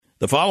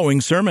The following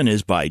sermon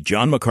is by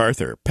John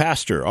MacArthur,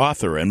 pastor,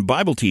 author, and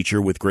Bible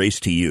teacher with Grace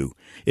to You.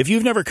 If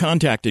you've never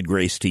contacted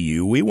Grace to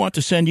You, we want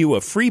to send you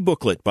a free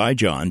booklet by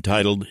John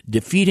titled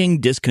Defeating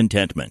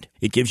Discontentment.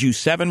 It gives you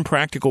 7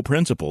 practical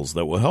principles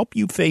that will help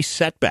you face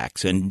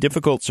setbacks and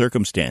difficult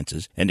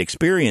circumstances and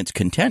experience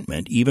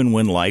contentment even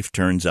when life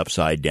turns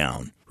upside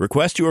down.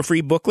 Request your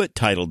free booklet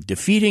titled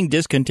Defeating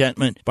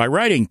Discontentment by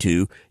writing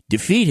to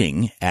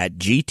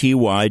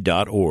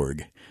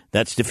defeating@gty.org.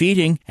 That's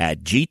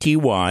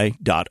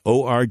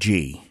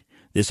defeating@gty.org.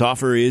 This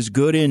offer is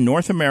good in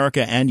North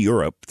America and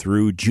Europe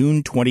through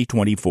June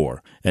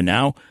 2024. And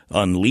now,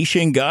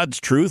 unleashing God's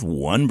truth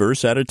one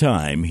verse at a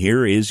time,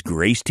 here is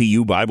Grace to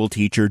You Bible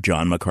teacher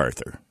John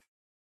MacArthur.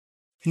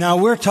 Now,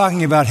 we're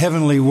talking about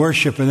heavenly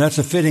worship, and that's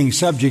a fitting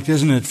subject,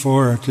 isn't it,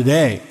 for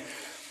today?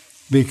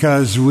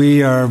 Because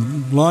we are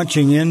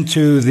launching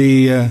into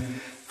the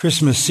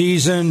Christmas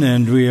season,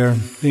 and we are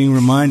being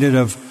reminded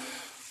of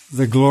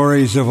the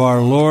glories of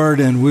our Lord,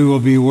 and we will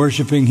be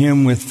worshiping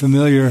Him with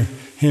familiar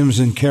hymns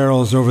and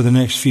carols over the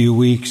next few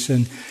weeks.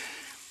 And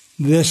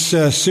this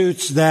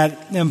suits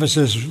that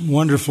emphasis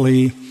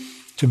wonderfully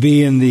to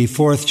be in the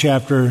 4th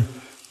chapter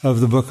of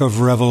the book of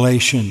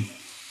Revelation.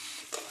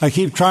 I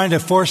keep trying to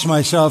force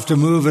myself to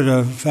move at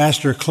a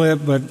faster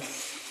clip, but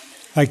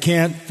I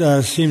can't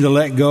seem to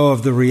let go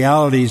of the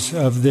realities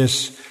of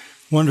this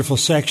wonderful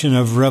section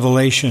of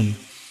Revelation.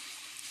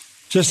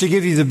 Just to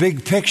give you the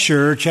big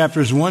picture,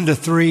 chapters 1 to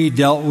 3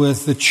 dealt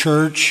with the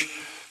church,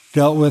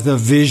 dealt with a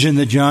vision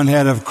that John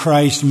had of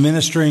Christ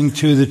ministering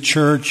to the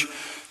church,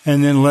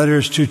 and then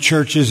letters to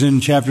churches in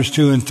chapters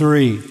 2 and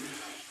 3.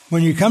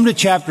 When you come to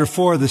chapter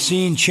 4, the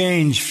scene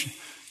change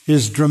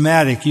is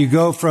dramatic. You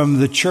go from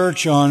the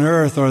church on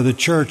earth, or the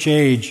church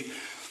age,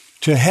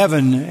 to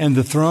heaven and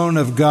the throne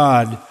of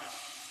God.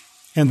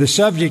 And the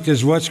subject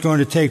is what's going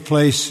to take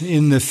place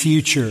in the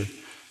future.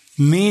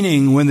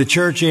 Meaning, when the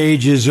church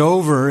age is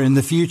over in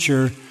the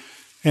future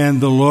and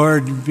the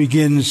Lord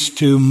begins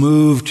to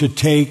move to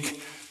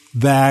take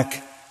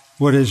back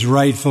what is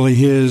rightfully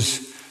His,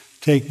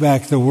 take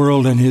back the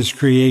world and His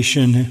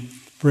creation,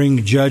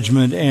 bring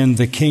judgment and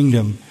the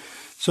kingdom.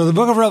 So the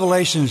book of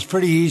Revelation is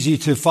pretty easy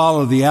to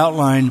follow the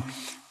outline.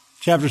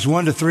 Chapters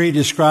 1 to 3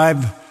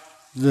 describe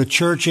the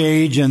church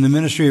age and the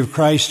ministry of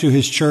Christ to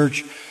His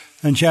church.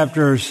 And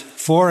chapters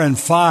 4 and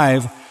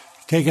 5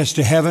 take us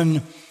to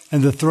heaven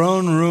and the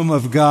throne room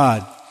of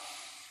God.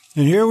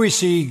 And here we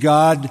see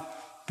God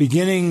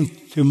beginning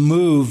to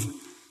move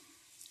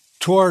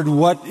toward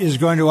what is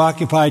going to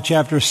occupy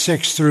chapters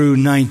 6 through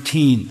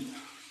 19.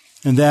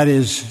 And that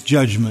is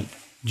judgment.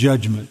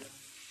 Judgment.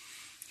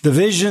 The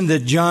vision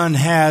that John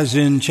has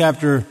in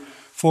chapter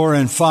 4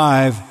 and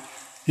 5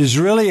 is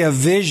really a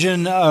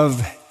vision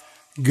of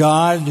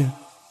God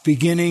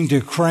beginning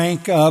to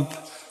crank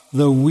up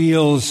the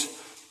wheels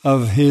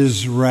of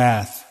His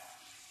wrath.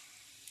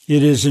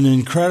 It is an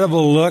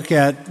incredible look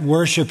at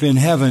worship in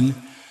heaven,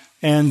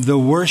 and the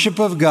worship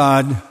of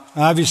God,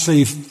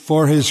 obviously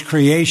for His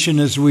creation,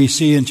 as we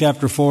see in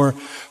chapter 4,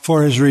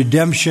 for His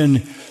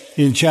redemption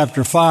in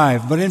chapter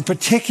 5. But in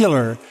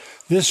particular,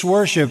 this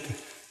worship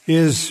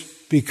is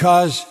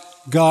because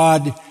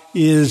God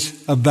is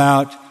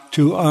about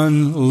to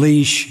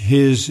unleash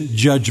His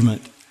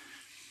judgment.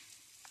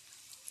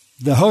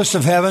 The hosts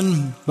of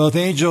heaven, both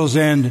angels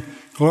and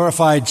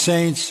glorified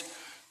saints,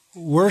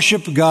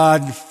 worship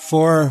God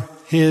for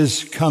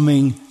His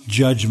coming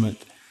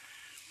judgment.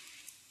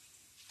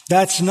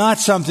 That's not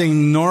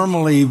something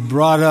normally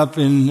brought up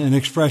in an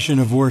expression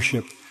of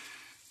worship.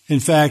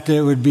 In fact,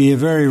 it would be a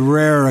very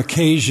rare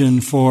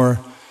occasion for,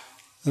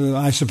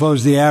 I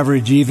suppose, the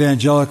average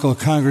evangelical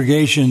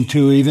congregation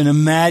to even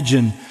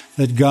imagine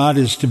that God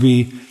is to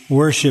be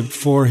worshiped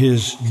for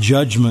His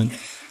judgment,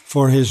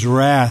 for His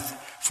wrath,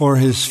 for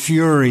His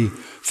fury,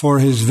 for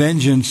His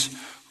vengeance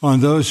on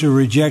those who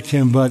reject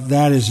Him. But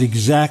that is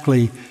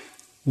exactly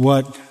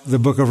what the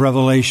book of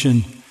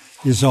Revelation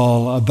is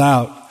all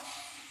about.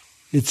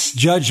 It's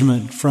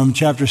judgment from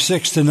chapter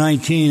 6 to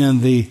 19,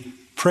 and the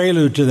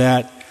prelude to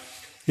that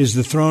is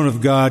the throne of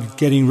God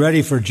getting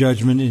ready for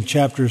judgment in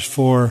chapters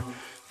 4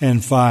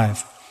 and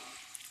 5.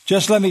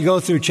 Just let me go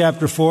through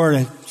chapter 4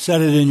 and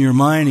set it in your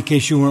mind in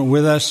case you weren't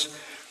with us.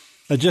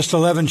 Just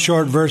 11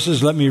 short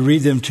verses. Let me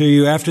read them to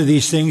you. After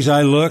these things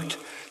I looked.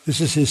 This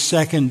is his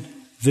second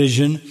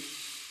vision.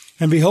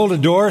 And behold, a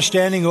door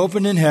standing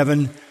open in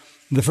heaven.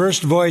 The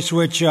first voice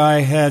which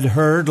I had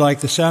heard,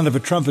 like the sound of a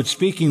trumpet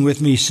speaking with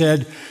me,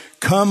 said,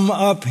 "Come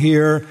up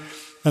here,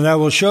 and I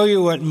will show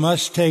you what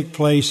must take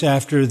place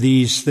after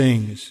these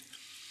things."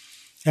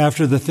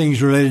 After the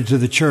things related to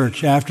the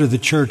church, after the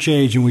church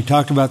age. And we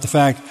talked about the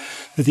fact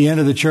that at the end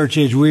of the church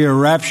age, we are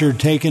raptured,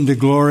 taken to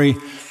glory,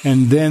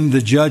 and then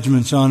the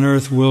judgments on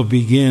earth will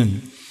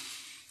begin.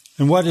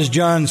 And what does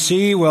John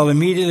see? Well,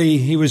 immediately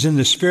he was in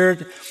the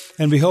Spirit,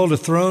 and behold, a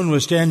throne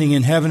was standing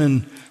in heaven,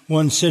 and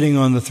one sitting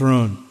on the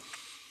throne.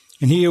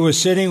 And he who was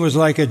sitting was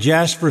like a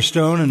jasper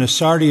stone and a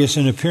sardius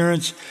in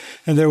appearance,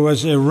 and there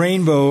was a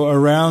rainbow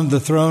around the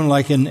throne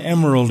like an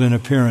emerald in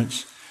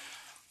appearance.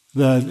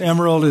 The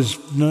emerald is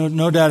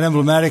no doubt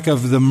emblematic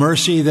of the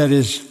mercy that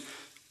is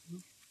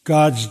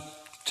God's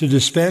to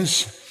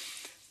dispense,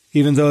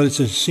 even though it's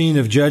a scene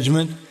of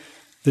judgment.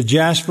 The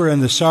jasper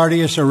and the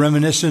sardius are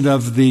reminiscent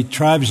of the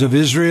tribes of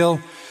Israel.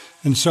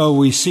 And so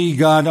we see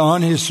God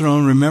on his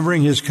throne,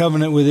 remembering his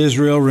covenant with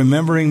Israel,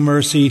 remembering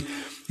mercy,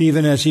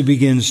 even as he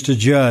begins to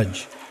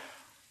judge.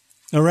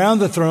 Around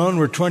the throne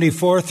were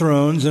 24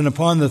 thrones, and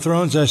upon the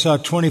thrones I saw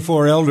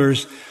 24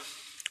 elders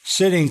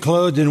sitting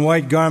clothed in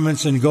white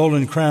garments and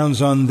golden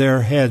crowns on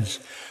their heads.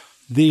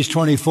 These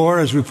 24,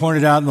 as we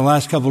pointed out in the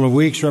last couple of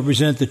weeks,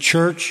 represent the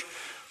church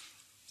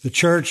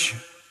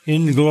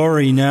in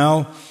glory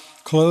now,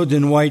 clothed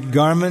in white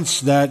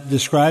garments. That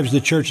describes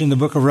the church in the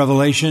book of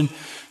Revelation.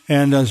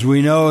 And as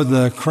we know,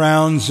 the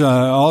crowns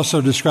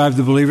also describe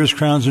the believers.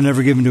 Crowns are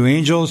never given to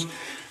angels.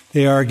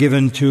 They are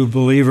given to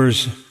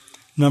believers.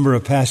 Number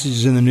of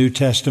passages in the New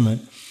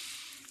Testament.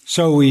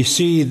 So we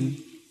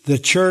see the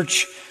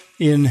church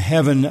in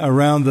heaven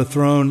around the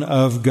throne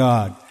of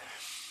God.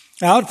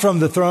 Out from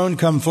the throne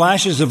come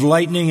flashes of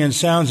lightning and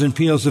sounds and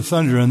peals of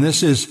thunder. And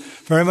this is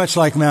very much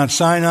like Mount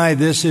Sinai.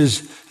 This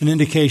is an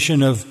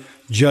indication of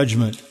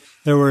judgment.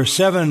 There were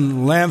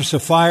 7 lamps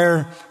of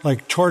fire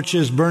like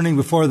torches burning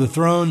before the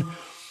throne,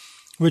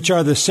 which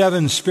are the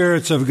 7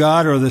 spirits of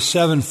God, or the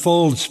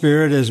sevenfold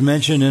spirit as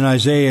mentioned in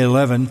Isaiah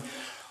 11.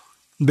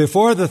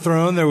 Before the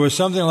throne, there was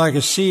something like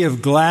a sea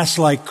of glass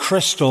like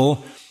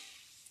crystal.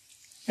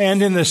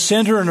 And in the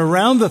center and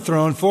around the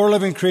throne, 4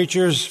 living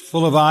creatures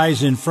full of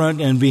eyes in front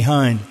and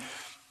behind.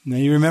 Now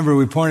you remember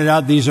we pointed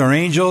out these are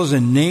angels,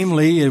 and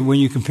namely, when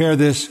you compare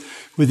this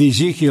with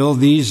Ezekiel,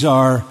 these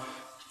are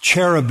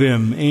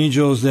cherubim,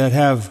 angels that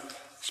have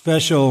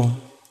special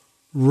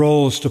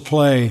roles to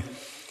play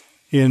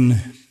in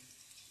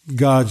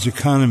God's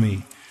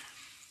economy.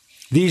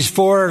 These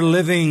 4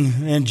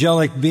 living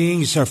angelic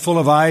beings are full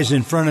of eyes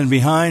in front and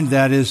behind.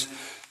 That is,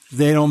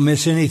 they don't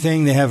miss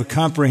anything. They have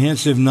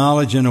comprehensive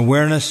knowledge and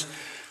awareness.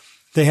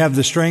 They have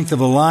the strength of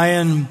a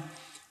lion.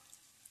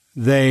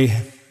 They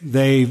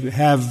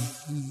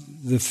have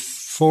the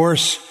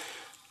force,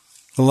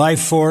 the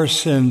life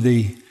force, and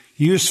the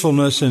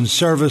usefulness and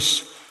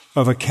service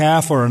of a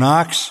calf or an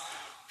ox.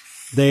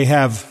 They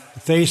have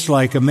a face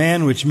like a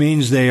man, which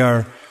means they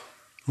are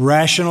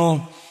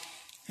rational.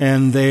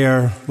 And they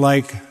are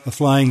like a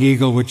flying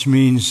eagle, which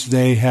means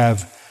they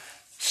have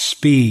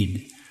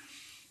speed.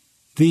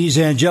 These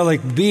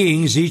angelic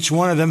beings, each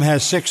one of them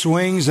has 6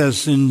 wings,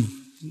 as in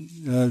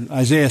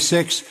Isaiah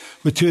 6.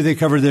 With 2 they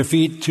covered their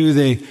feet, 2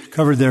 they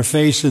covered their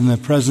face in the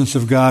presence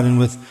of God, and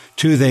with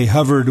 2 they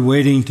hovered,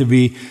 waiting to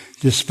be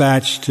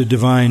dispatched to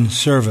divine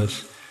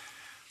service.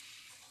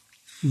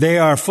 They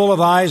are full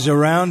of eyes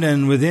around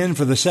and within.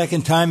 For the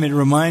second time, it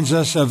reminds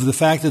us of the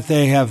fact that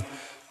they have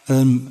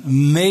an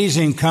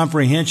amazing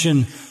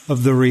comprehension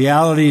of the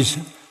realities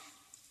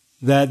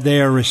that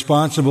they are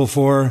responsible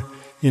for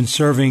in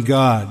serving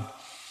God.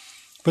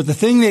 But the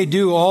thing they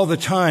do all the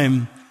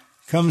time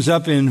comes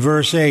up in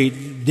verse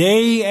 8.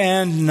 Day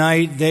and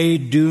night they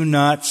do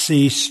not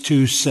cease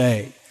to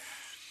say.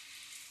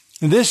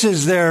 And this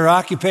is their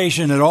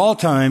occupation at all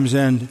times,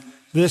 and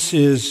this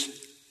is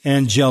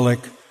angelic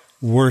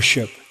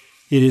worship.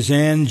 It is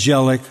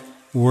angelic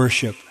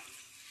worship.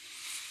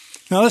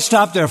 Now let's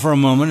stop there for a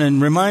moment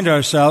and remind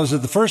ourselves that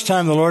the first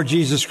time the Lord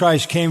Jesus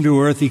Christ came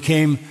to earth, He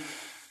came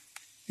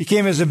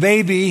as a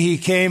baby, He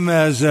came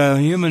as a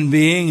human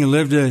being, He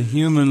lived a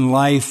human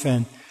life,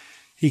 and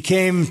He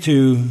came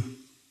to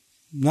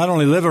not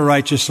only live a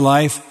righteous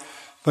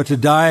life, but to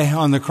die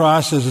on the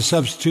cross as a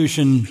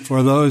substitution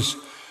for those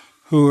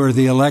who are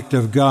the elect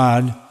of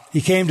God.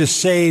 He came to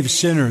save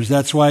sinners.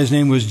 That's why His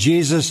name was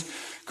Jesus.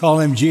 Call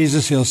Him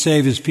Jesus, He'll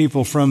save His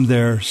people from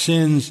their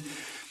sins.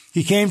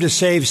 He came to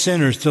save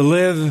sinners, to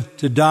live,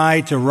 to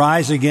die, to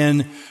rise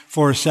again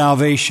for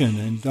salvation.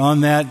 And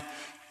on that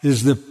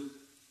is the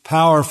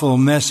powerful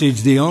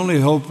message, the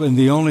only hope and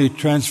the only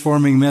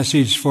transforming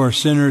message for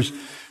sinners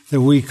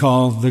that we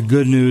call the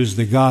good news,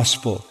 the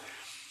gospel.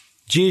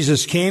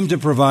 Jesus came to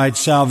provide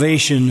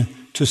salvation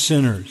to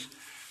sinners.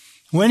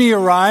 When He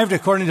arrived,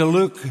 according to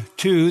Luke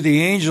 2,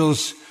 the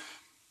angels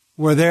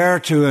were there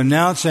to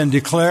announce and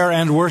declare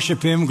and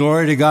worship Him.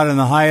 Glory to God in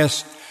the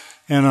highest,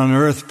 and on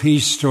earth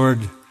peace toward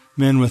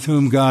men with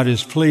whom God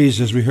is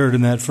pleased, as we heard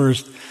in that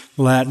first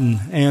Latin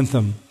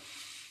anthem.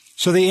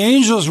 So the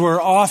angels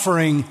were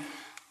offering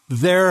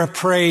their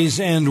praise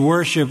and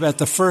worship at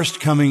the first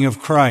coming of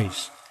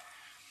Christ.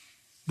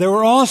 There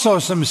were also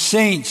some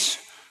saints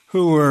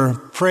who were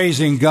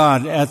praising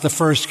God at the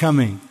first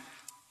coming.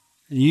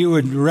 You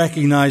would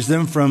recognize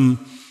them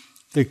from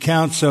the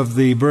accounts of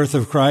the birth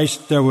of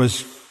Christ. There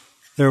was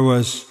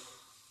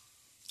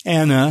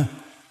Anna,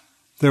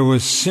 there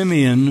was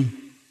Simeon,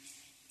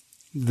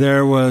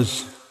 there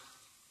was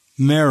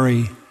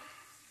Mary,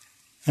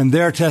 and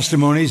their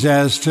testimonies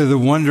as to the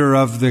wonder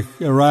of the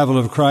arrival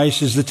of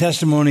Christ is the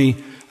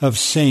testimony of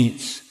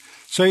saints.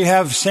 So you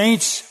have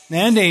saints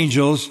and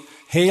angels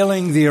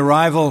hailing the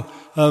arrival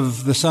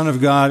of the Son of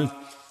God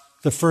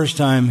the first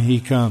time He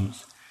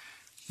comes.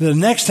 The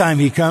next time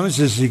he comes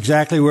is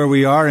exactly where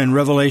we are in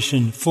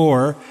Revelation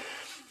 4.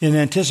 In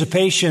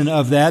anticipation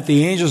of that,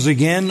 the angels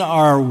again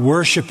are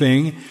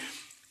worshiping,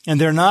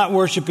 and they're not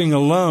worshiping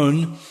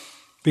alone,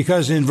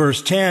 because in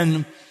verse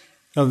 10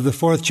 of the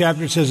 4th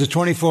chapter it says, the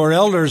 24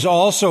 elders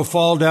also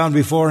fall down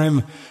before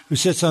him who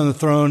sits on the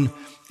throne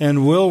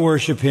and will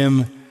worship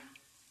him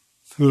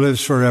who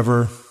lives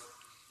forever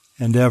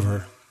and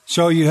ever.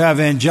 So you have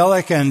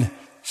angelic and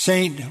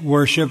saint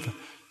worship.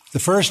 The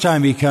first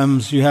time he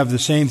comes, you have the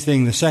same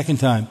thing the second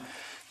time.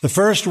 The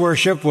first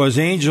worship was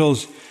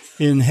angels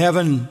in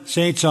heaven,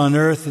 saints on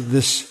earth.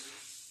 This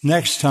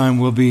next time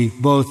will be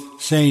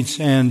both saints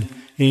and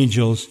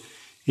angels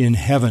in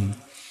heaven.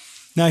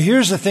 Now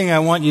here's the thing I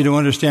want you to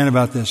understand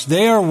about this.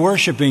 They are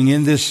worshiping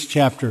in this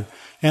chapter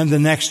and the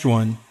next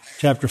one,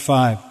 chapter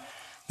 5.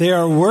 They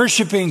are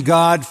worshiping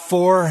God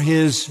for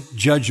His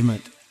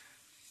judgment.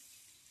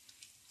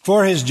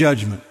 For His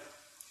judgment.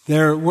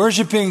 They're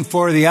worshiping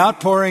for the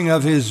outpouring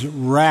of His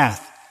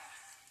wrath.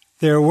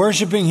 They're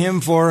worshiping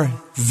Him for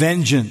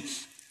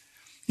vengeance.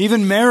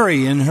 Even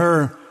Mary, in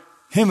her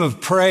hymn of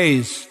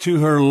praise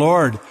to her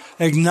Lord,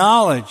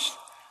 acknowledged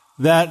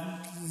that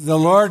the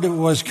Lord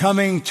was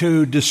coming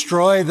to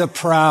destroy the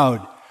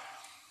proud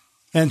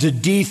and to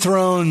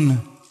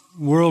dethrone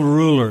world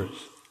rulers.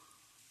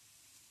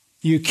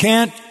 You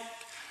can't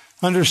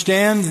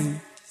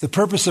understand the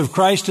purpose of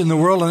Christ in the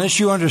world unless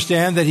you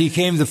understand that He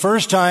came the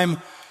first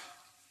time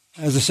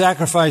as a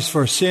sacrifice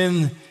for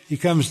sin. He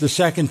comes the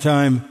second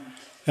time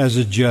as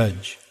a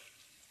judge.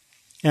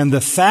 And the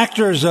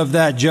factors of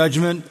that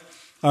judgment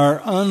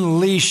are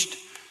unleashed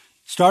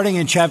starting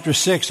in chapter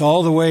 6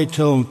 all the way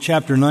till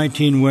chapter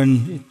 19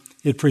 when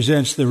it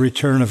presents the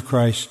return of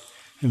Christ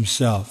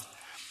Himself.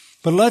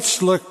 But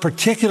let's look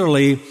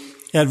particularly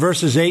at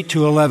verses 8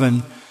 to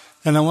 11.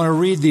 And I want to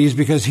read these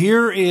because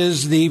here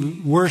is the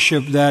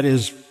worship that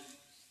is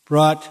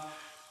brought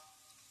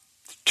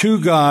to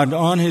God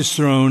on His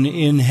throne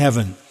in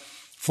heaven.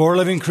 4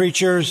 living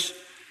creatures,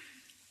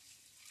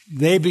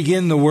 they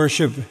begin the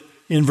worship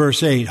in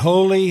verse 8.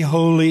 Holy,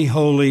 holy,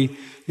 holy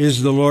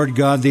is the Lord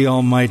God the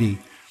Almighty,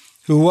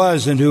 who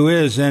was and who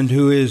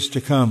is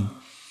to come.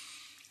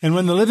 And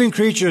when the living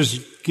creatures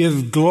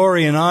give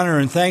glory and honor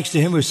and thanks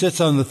to Him who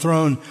sits on the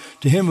throne,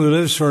 to Him who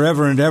lives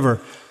forever and ever,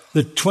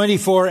 the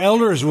 24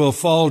 elders will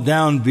fall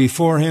down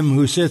before Him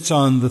who sits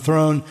on the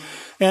throne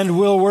and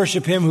will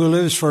worship Him who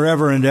lives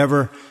forever and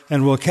ever,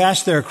 and will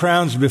cast their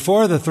crowns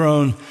before the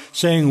throne,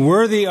 saying,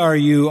 Worthy are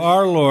you,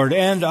 our Lord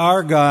and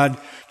our God,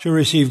 to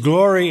receive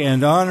glory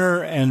and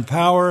honor and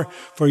power,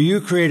 for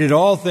you created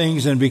all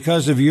things, and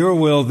because of your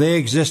will they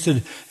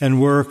existed and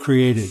were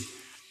created.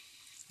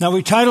 Now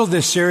we titled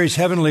this series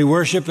Heavenly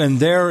Worship, and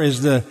there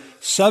is the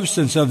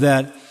substance of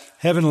that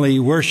heavenly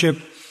worship,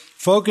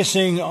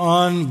 focusing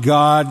on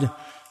God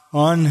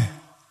on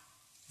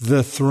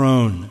the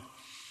throne.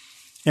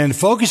 And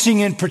focusing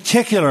in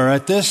particular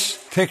at this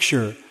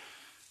picture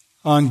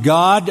on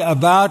God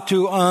about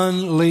to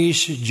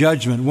unleash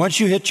judgment. Once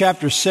you hit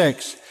chapter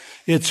 6,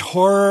 it's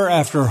horror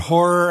after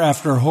horror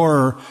after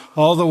horror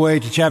all the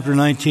way to chapter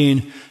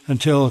 19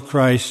 until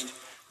Christ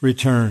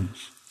returns.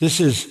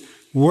 This is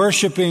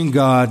worshiping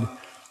God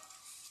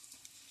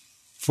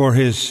for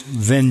His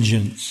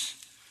vengeance.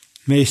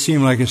 It may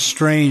seem like a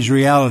strange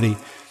reality,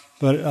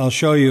 but I'll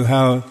show you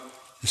how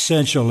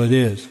essential it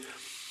is.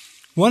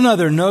 One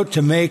other note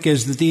to make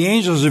is that the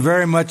angels are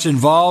very much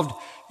involved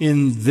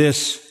in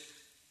this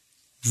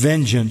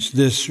vengeance,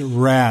 this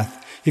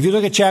wrath. If you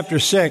look at chapter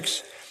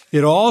 6,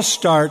 it all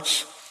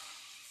starts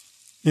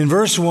in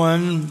verse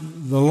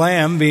 1. The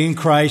Lamb, being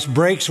Christ,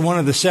 breaks one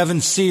of the 7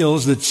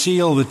 seals that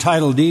seal the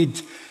title deed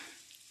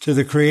to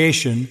the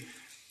creation.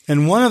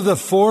 And one of the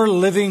 4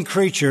 living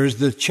creatures,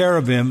 the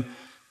cherubim,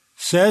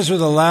 says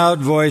with a loud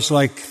voice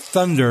like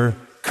thunder,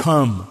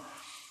 Come.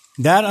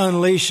 That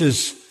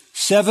unleashes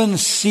 7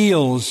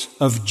 seals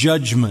of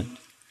judgment.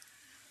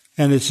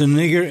 And it's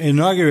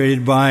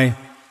inaugurated by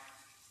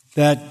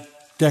that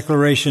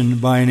declaration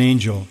by an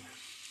angel.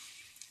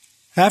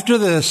 After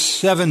the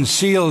 7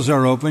 seals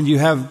are opened, you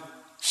have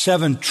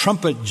 7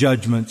 trumpet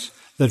judgments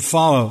that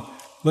follow.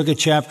 Look at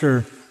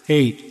chapter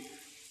 8.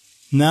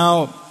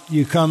 Now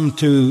you come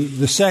to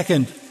the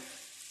second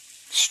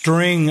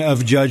string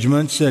of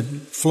judgments that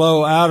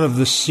flow out of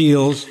the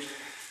seals.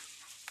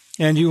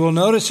 And you will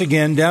notice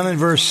again down in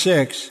verse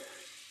 6,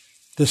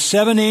 the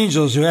 7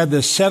 angels who had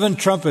the 7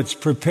 trumpets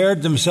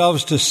prepared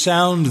themselves to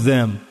sound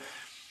them.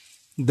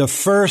 The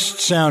first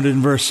sounded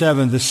in verse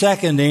 7. The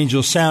second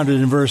angel sounded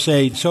in verse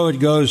 8. So it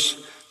goes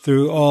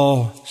through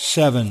all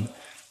 7.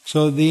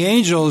 So the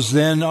angels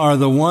then are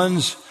the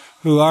ones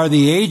who are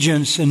the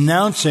agents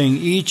announcing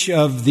each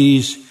of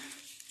these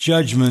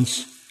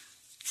judgments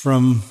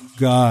from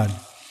God.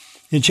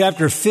 In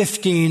chapter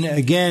 15,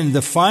 again,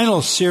 the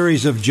final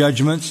series of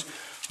judgments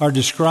are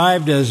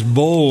described as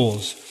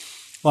bowls,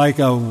 like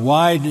a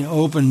wide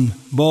open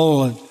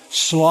bowl that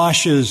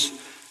sloshes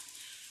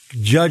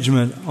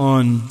judgment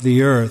on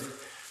the earth.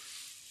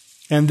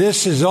 And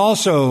this is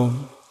also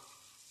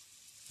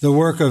the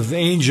work of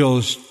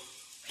angels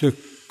to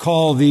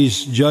call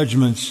these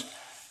judgments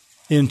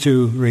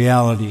into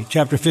reality.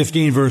 Chapter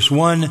 15, verse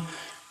 1,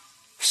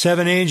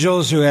 7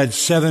 angels who had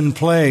 7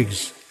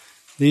 plagues.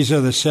 These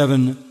are the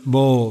 7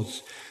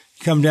 bowls.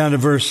 Come down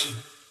to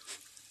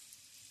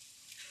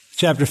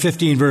chapter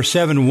 15, verse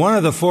 7. One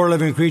of the 4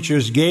 living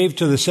creatures gave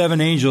to the 7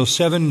 angels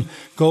 7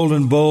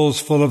 golden bowls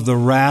full of the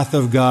wrath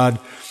of God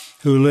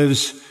who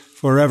lives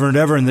forever and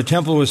ever. And the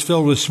temple was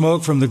filled with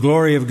smoke from the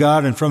glory of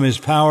God and from his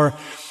power.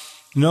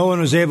 No one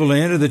was able to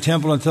enter the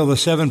temple until the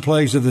 7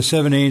 plagues of the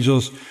 7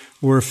 angels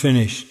were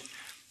finished.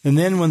 And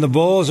then when the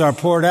bowls are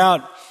poured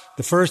out,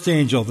 the first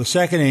angel, the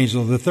second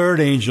angel, the third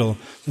angel,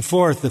 the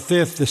fourth, the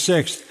fifth, the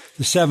sixth,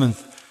 the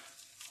seventh,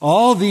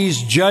 all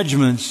these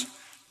judgments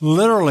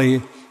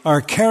literally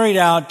are carried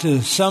out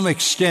to some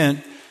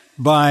extent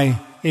by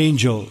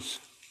angels.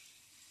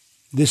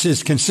 This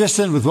is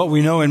consistent with what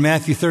we know in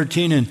Matthew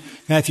 13 and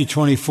Matthew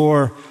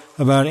 24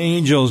 about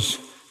angels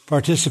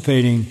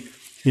participating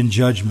in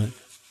judgment.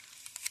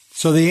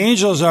 So the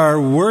angels are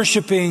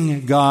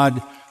worshiping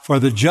God for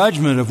the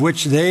judgment of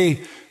which they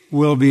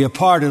will be a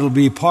part. It'll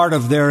be part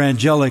of their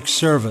angelic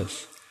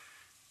service.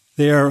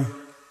 They are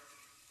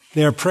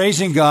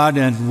praising God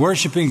and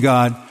worshiping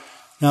God.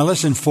 Now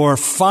listen, for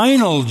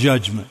final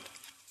judgment.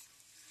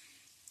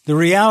 The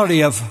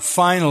reality of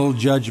final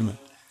judgment.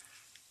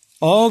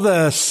 All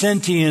the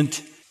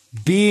sentient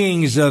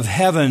beings of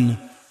heaven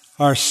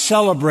are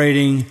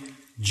celebrating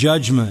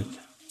judgment.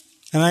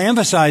 And I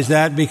emphasize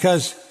that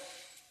because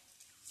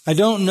I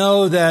don't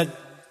know that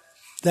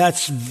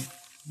that's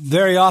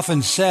very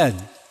often said.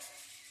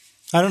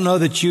 I don't know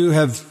that you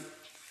have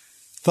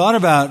thought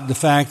about the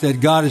fact that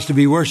God is to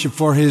be worshiped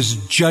for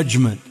his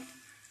judgment.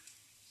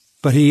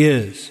 But he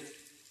is.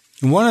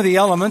 And one of the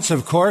elements,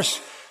 of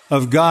course,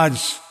 of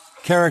God's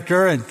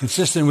character and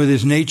consistent with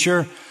his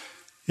nature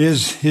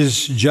is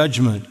his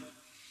judgment.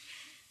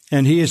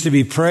 And he is to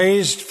be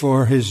praised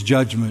for his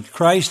judgment.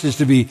 Christ is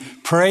to be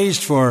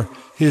praised for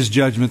his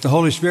judgment. The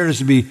Holy Spirit is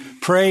to be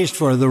praised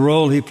for the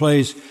role he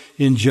plays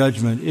in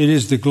judgment. It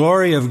is the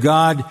glory of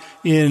God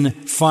in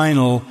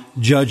final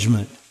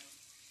judgment.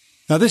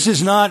 Now, this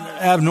is not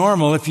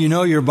abnormal if you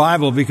know your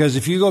Bible, because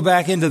if you go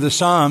back into the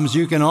Psalms,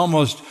 you can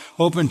almost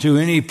open to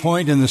any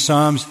point in the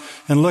Psalms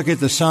and look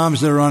at the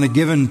Psalms that are on a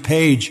given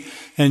page,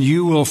 and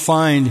you will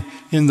find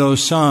in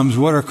those Psalms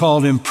what are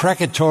called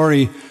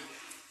imprecatory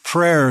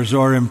prayers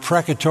or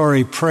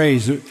imprecatory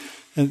praise.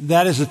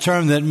 That is a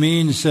term that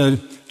means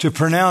to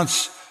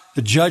pronounce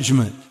a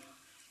judgment.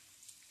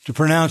 To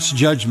pronounce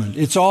judgment.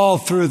 It's all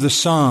through the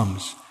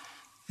Psalms.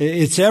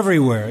 It's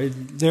everywhere.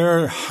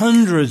 There are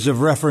hundreds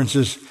of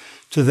references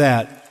to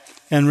that.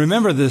 And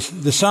remember, the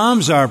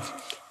Psalms are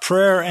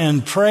prayer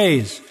and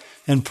praise.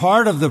 And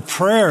part of the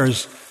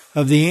prayers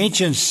of the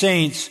ancient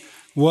saints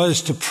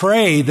was to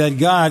pray that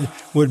God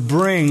would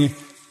bring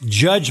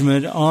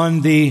judgment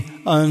on the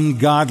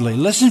ungodly.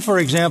 Listen, for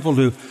example,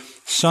 to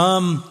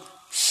Psalm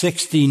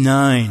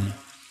 69.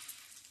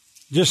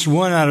 Just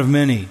one out of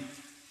many.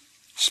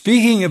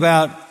 Speaking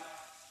about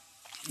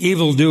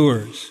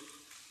evildoers.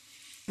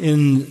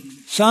 In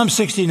Psalm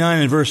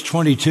 69 and verse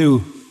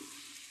 22,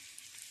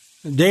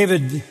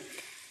 David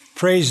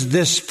prays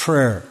this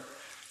prayer.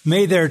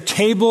 May their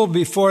table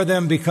before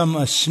them become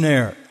a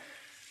snare.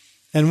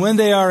 And when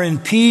they are in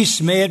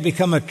peace, may it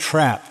become a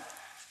trap.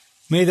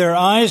 May their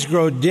eyes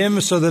grow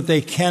dim so that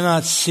they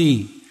cannot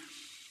see.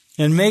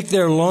 And make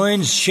their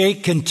loins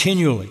shake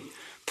continually.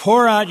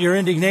 Pour out your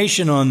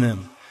indignation on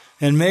them.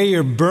 And may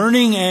your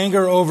burning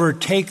anger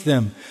overtake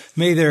them.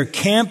 May their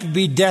camp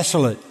be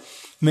desolate.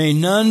 May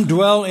none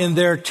dwell in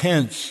their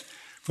tents.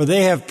 For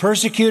they have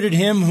persecuted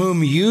him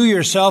whom you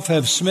yourself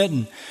have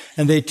smitten.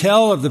 And they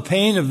tell of the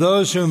pain of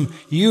those whom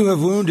you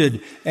have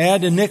wounded.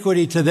 Add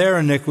iniquity to their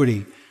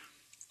iniquity.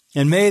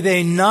 And may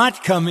they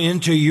not come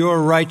into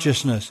your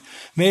righteousness.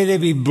 May they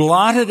be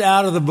blotted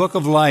out of the book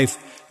of life.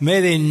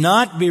 May they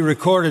not be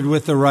recorded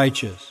with the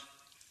righteous.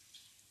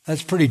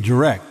 That's pretty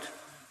direct.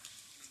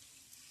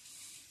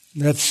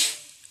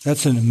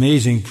 That's an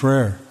amazing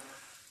prayer.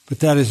 But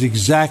that is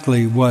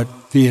exactly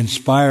what the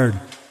inspired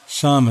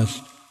psalmist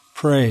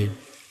prayed.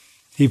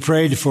 He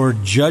prayed for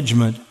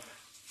judgment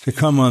to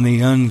come on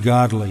the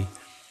ungodly,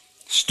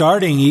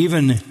 starting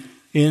even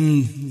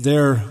in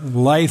their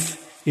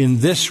life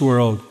in this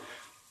world,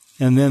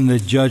 and then the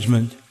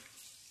judgment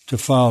to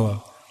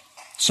follow.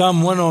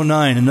 Psalm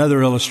 109,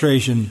 another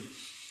illustration.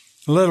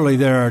 Literally,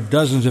 there are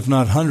dozens, if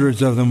not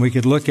hundreds of them we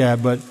could look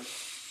at, but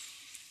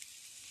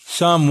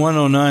Psalm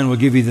 109 will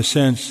give you the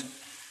sense.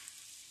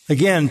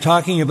 Again,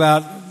 talking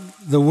about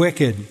the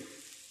wicked.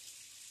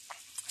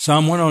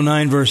 Psalm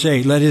 109, verse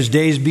 8, let his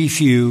days be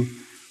few.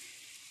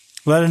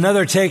 Let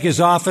another take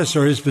his office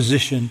or his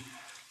position.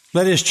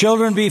 Let his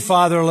children be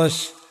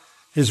fatherless,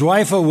 his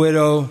wife a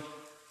widow,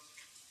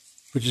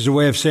 which is a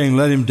way of saying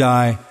let him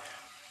die.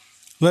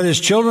 Let his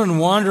children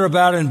wander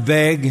about and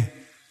beg.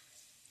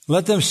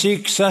 Let them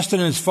seek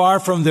sustenance far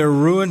from their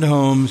ruined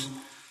homes.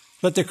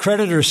 Let the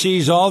creditor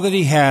seize all that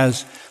he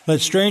has. Let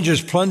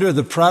strangers plunder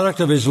the product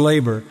of his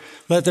labor.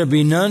 Let there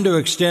be none to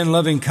extend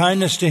loving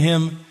kindness to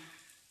him.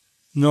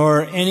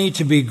 nor any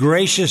to be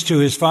gracious to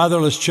his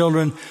fatherless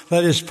children.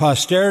 Let his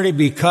posterity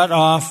be cut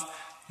off,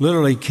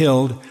 literally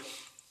killed.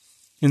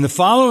 In the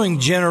following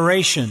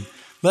generation,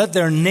 let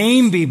their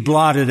name be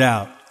blotted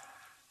out.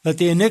 Let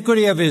the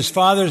iniquity of his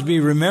fathers be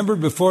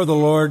remembered before the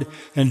Lord,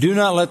 and do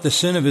not let the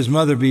sin of his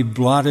mother be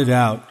blotted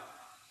out.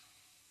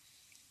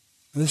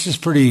 This is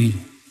pretty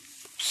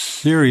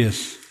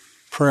serious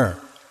prayer.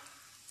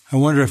 I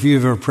wonder if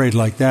you've ever prayed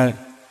like that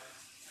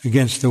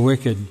against the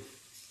wicked.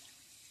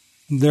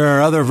 There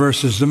are other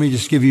verses. Let me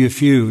just give you a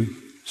few.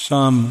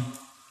 Psalm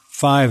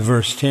 5,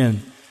 verse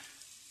 10.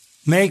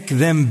 Make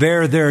them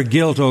bear their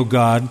guilt, O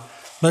God.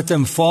 Let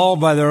them fall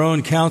by their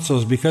own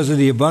counsels. Because of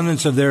the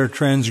abundance of their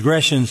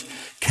transgressions,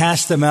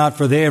 cast them out,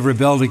 for they have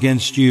rebelled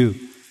against you.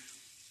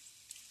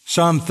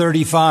 Psalm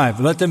 35.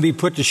 Let them be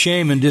put to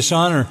shame and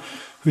dishonor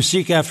who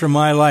seek after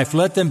my life.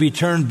 Let them be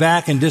turned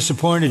back and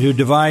disappointed who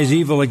devise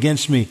evil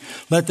against me.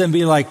 Let them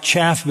be like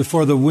chaff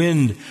before the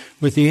wind,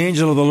 with the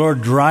angel of the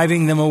Lord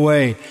driving them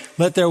away.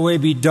 Let their way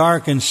be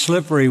dark and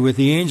slippery, with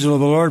the angel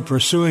of the Lord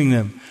pursuing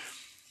them.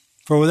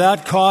 For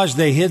without cause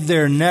they hid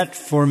their net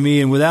for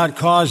me, and without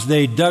cause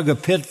they dug a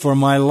pit for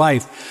my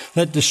life.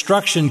 Let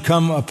destruction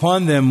come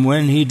upon them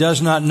when he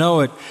does not know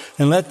it,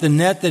 and let the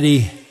net that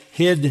he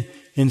hid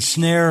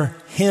ensnare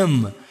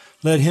him.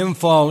 Let him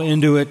fall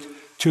into it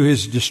to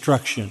his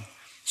destruction.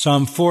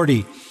 Psalm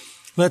 40.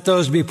 Let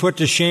those be put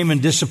to shame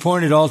and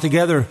disappointed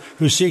altogether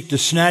who seek to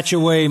snatch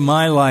away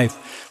my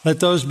life.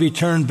 Let those be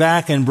turned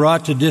back and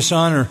brought to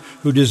dishonor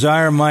who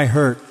desire my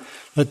hurt.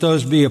 Let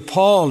those be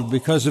appalled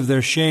because of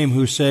their shame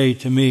who say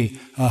to me,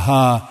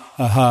 aha,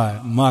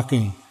 aha,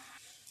 mocking.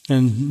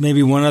 And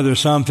maybe one other,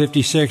 Psalm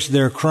 56,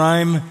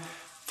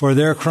 for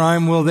their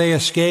crime will they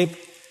escape.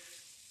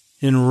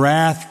 In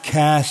wrath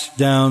cast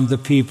down the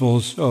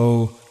peoples,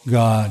 O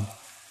God.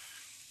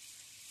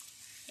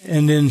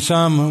 And in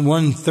Psalm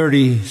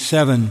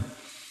 137,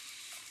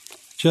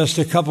 just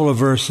a couple of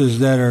verses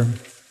that are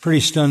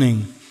pretty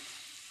stunning.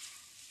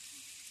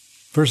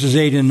 Verses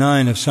 8 and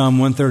 9 of Psalm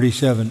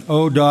 137.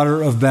 O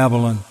daughter of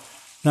Babylon.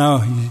 Now,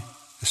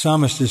 the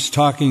psalmist is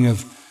talking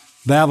of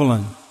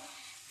Babylon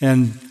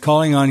and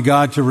calling on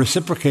God to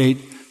reciprocate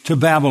to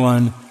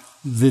Babylon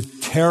the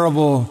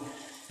terrible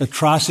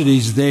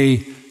atrocities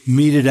they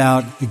meted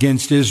out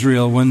against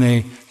Israel when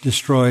they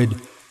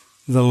destroyed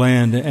the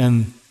land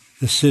and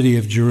the city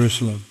of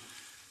Jerusalem.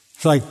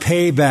 It's like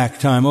payback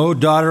time. O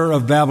daughter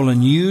of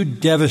Babylon, you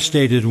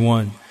devastated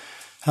one.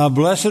 How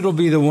blessed will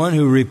be the one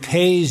who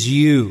repays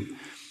you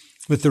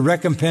with the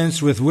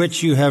recompense with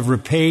which you have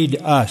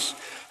repaid us.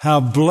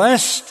 How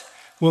blessed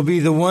will be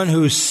the one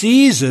who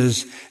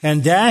seizes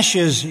and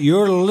dashes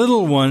your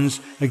little ones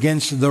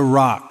against the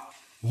rock.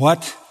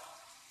 What?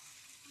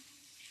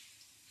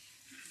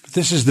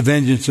 This is the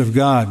vengeance of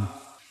God.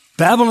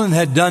 Babylon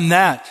had done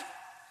that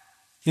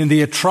in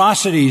the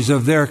atrocities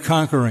of their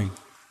conquering.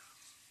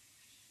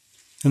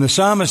 And the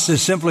psalmist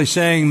is simply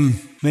saying,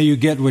 may you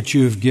get what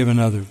you have given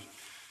others.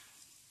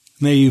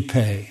 May you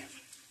pay.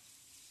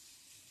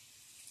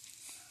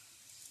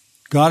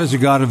 God is a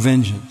God of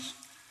vengeance.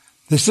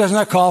 This does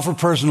not call for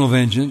personal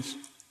vengeance.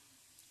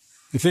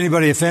 If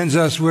anybody offends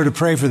us, we're to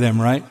pray for them,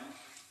 right?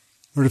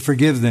 We're to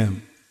forgive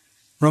them.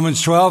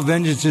 Romans 12,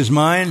 vengeance is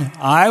mine.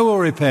 I will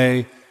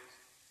repay.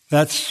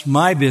 That's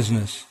my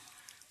business.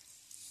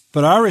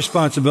 But our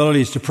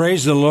responsibility is to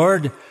praise the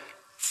Lord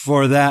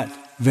for that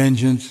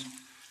vengeance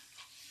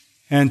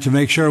and to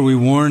make sure we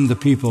warn the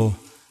people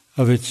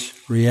of its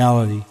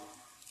reality.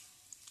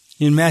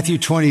 In Matthew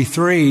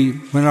 23,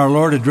 when our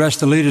Lord addressed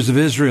the leaders of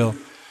Israel,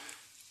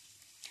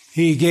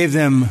 He gave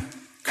them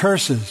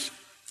curses,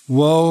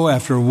 woe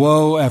after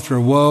woe after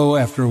woe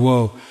after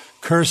woe,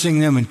 cursing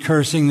them and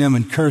cursing them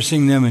and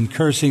cursing them and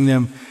cursing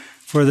them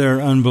for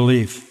their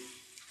unbelief.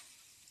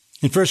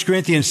 In 1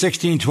 Corinthians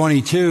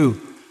 16:22,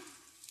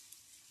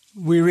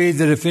 we read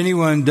that if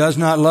anyone does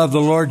not love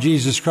the Lord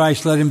Jesus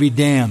Christ, let him be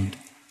damned.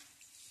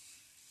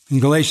 In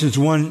Galatians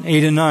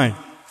 1:8 and 9,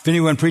 if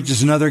anyone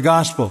preaches another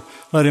gospel,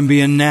 let him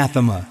be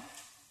anathema.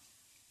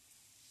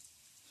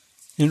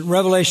 In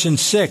Revelation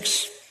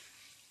 6,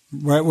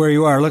 right where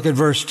you are, look at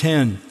verse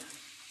 10.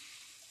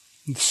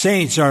 The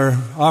saints are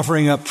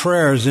offering up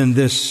prayers in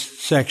this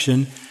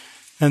section,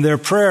 and their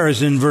prayer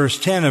is in verse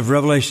 10 of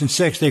Revelation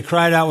 6. They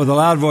cried out with a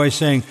loud voice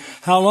saying,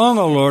 "How long,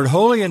 O Lord,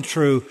 holy and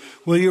true,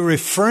 will you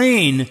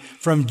refrain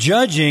from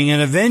judging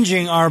and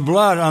avenging our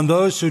blood on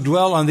those who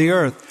dwell on the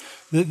earth?"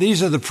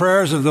 These are the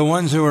prayers of the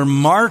ones who were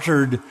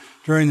martyred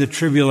during the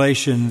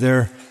tribulation.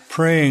 They're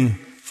praying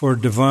for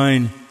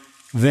divine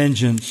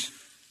vengeance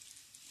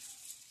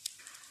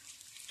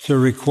to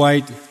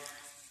requite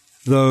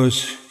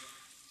those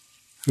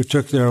who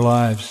took their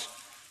lives.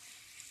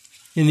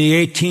 In the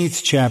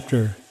 18th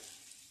chapter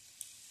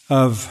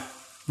of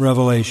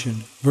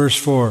Revelation, verse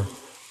 4,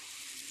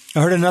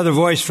 I heard another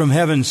voice from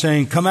heaven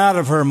saying, "Come out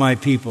of her, my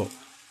people,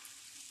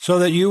 so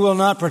that you will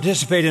not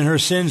participate in her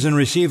sins and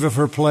receive of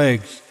her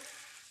plagues.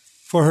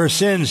 For her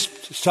sins,"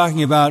 it's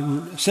talking about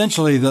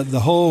essentially the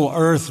whole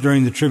earth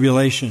during the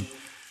tribulation,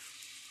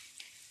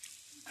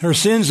 Her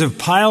sins have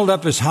piled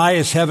up as high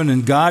as heaven,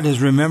 and God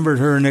has remembered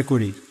her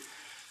iniquity.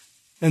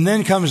 And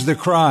then comes the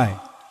cry,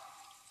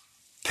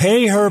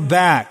 pay her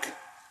back,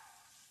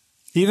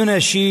 even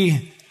as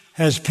she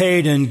has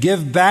paid, and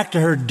give back to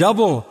her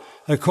double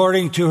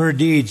according to her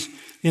deeds.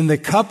 In the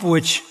cup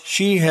which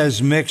she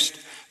has mix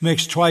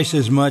twice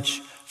as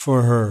much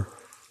for her.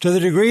 To the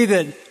degree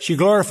that she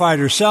glorified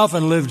herself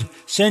and lived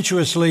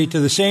sensuously, to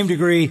the same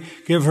degree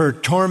give her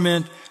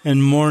torment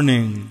and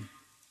mourning.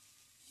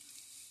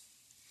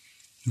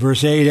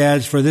 Verse 8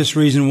 adds, for this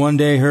reason one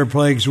day her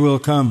plagues will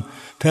come,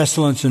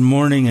 pestilence and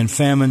mourning and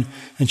famine,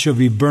 and she'll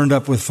be burned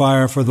up with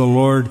fire, for the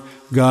Lord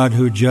God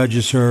who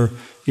judges her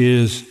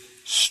is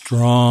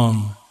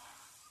strong.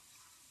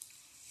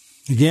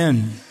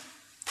 Again,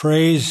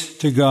 praise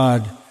to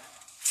God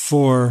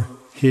for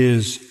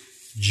His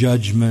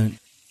judgment.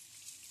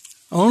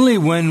 Only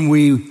when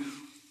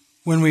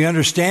we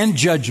understand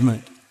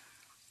judgment,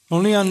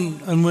 when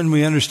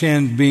we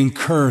understand being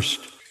cursed,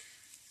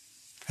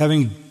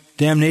 having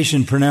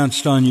damnation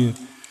pronounced on you,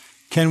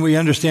 can we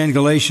understand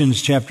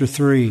Galatians chapter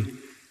 3.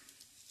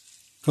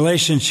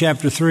 Galatians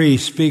chapter 3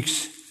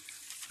 speaks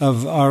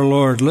of our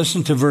Lord.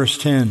 Listen to verse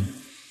 10.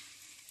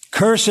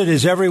 Cursed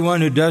is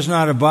everyone who does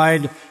not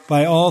abide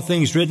by all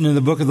things written in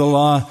the book of the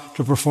law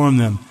to perform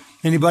them.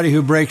 Anybody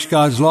who breaks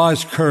God's law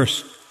is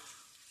cursed.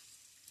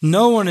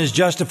 No one is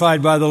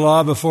justified by the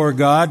law before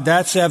God.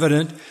 That's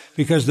evident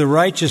because the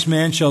righteous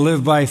man shall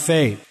live by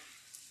faith.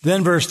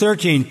 Then verse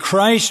 13,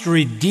 Christ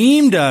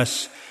redeemed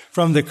us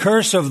from the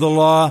curse of the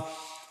law,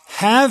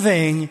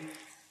 having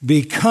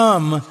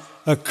become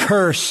a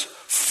curse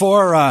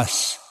for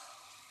us.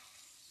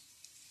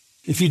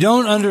 If you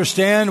don't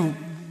understand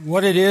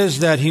what it is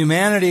that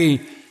humanity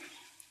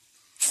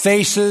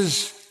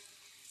faces,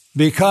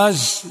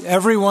 because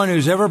everyone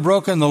who's ever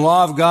broken the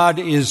law of God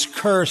is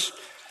cursed,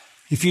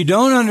 if you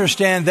don't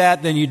understand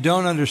that, then you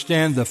don't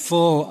understand the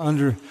full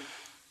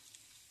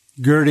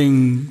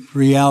undergirding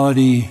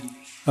reality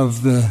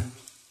of the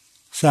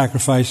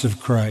sacrifice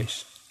of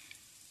Christ.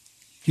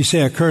 You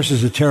say a curse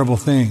is a terrible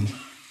thing.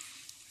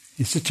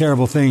 It's a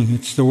terrible thing.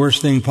 It's the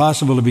worst thing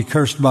possible to be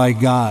cursed by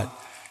God.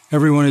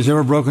 Everyone who's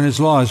ever broken His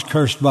law is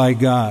cursed by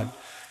God.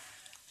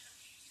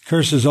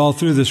 Curses all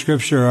through the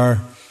Scripture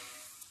are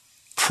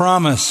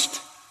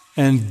promised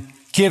and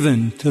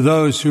given to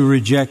those who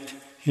reject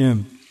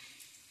Him.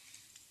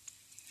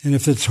 And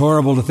if it's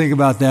horrible to think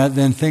about that,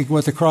 then think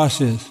what the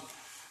cross is,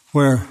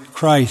 where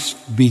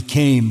Christ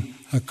became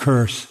a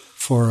curse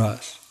for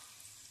us.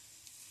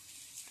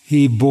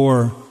 He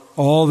bore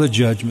all the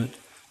judgment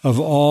of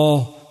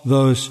all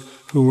those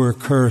who were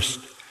cursed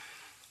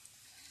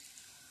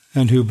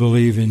and who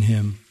believe in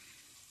Him.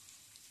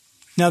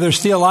 Now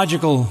there's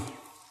theological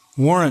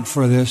warrant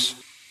for this,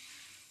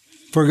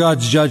 for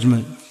God's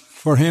judgment,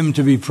 for Him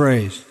to be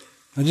praised.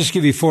 I'll just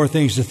give you 4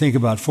 things to think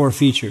about, 4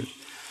 features.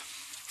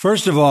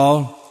 First of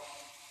all,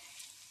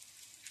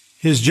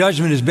 His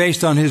judgment is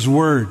based on His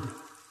Word.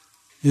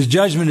 His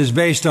judgment is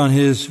based on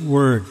His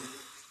Word.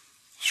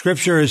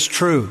 Scripture is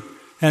true.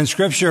 And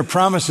Scripture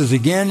promises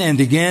again and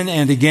again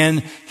and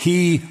again,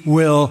 He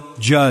will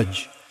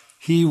judge.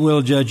 He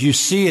will judge. You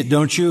see it,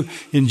 don't you?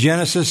 In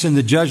Genesis, in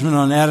the judgment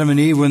on Adam and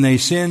Eve when they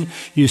sin.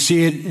 You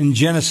see it in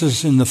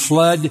Genesis in the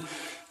flood,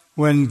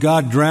 when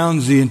God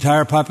drowns the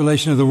entire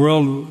population of the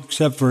world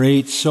except for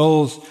 8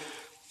 souls.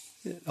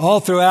 All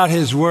throughout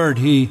His Word,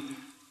 He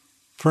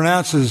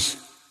pronounces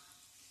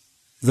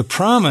the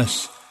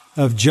promise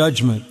of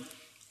judgment.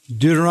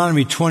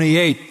 Deuteronomy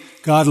 28,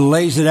 God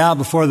lays it out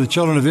before the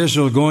children of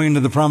Israel going into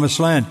the promised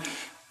land.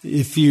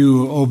 If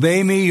you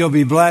obey me, you'll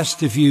be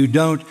blessed. If you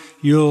don't,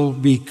 you'll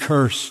be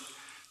cursed.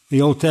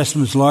 The Old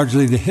Testament is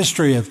largely the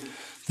history of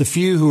the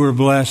few who were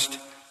blessed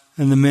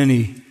and the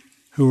many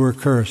who were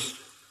cursed.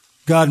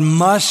 God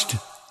must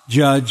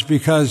judge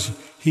because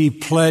He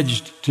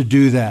pledged to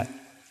do that.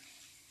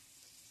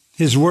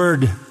 His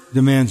Word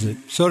demands it.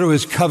 So do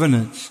His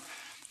covenants.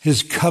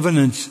 His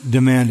covenants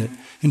demand it.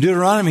 In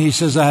Deuteronomy, He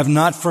says, I have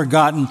not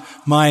forgotten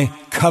my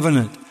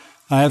covenant.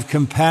 I have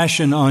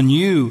compassion on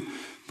you,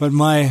 but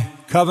my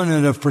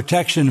covenant of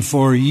protection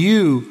for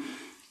you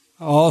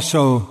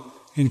also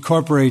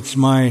incorporates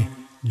my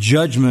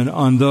judgment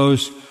on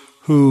those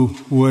who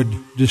would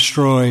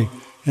destroy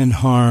and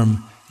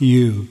harm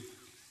you.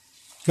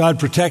 God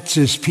protects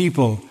His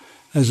people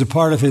as a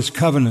part of His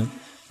covenant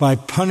by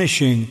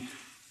punishing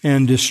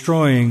and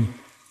destroying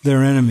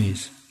their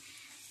enemies.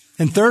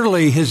 And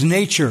thirdly, His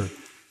nature.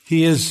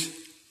 He is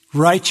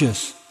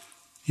righteous.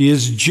 He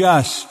is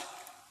just.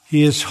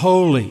 He is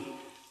holy.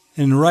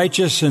 And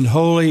righteous and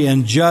holy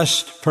and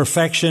just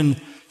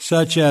perfection,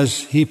 such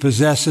as He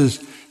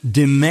possesses,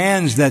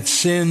 demands that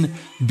sin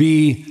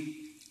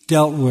be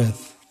dealt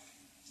with.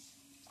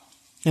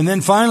 And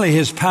then finally,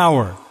 His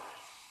power.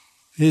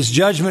 His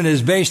judgment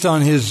is based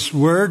on His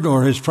word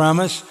or His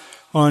promise,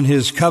 on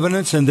His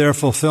covenants and their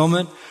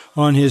fulfillment,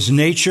 on His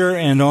nature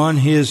and on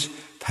His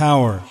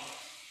power.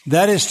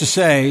 That is to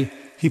say,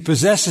 He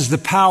possesses the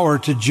power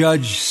to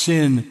judge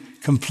sin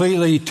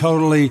completely,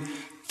 totally,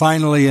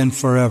 finally, and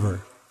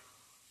forever.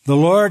 The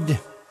Lord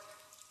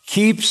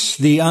keeps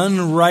the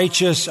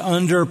unrighteous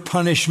under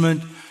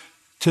punishment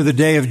to the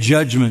day of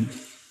judgment.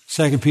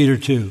 2 Peter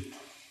 2.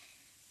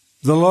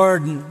 The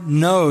Lord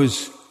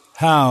knows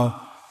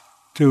how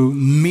to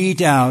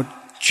mete out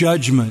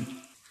judgment,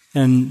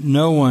 and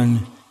no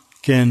one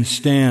can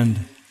stand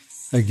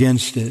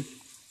against it.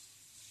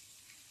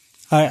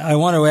 I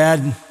want to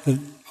add that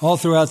all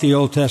throughout the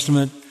Old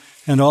Testament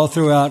and all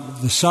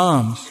throughout the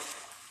Psalms,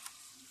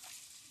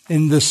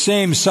 in the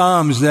same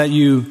Psalms that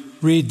you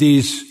read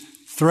these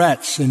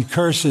threats and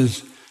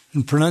curses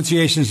and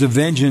pronunciations of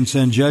vengeance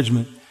and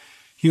judgment,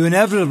 you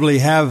inevitably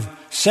have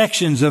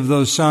sections of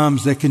those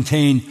Psalms that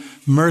contain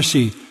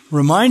mercy,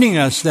 reminding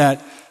us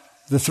that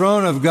the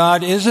throne of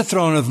God is a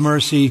throne of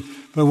mercy,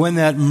 but when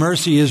that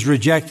mercy is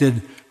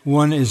rejected,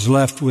 one is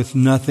left with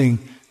nothing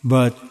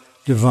but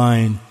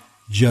divine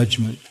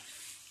judgment.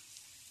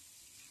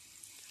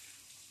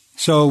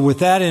 So with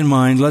that in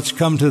mind, let's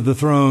come to the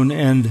throne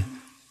and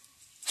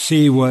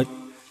see what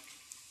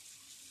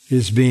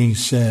is being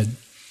said.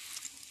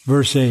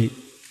 Verse 8.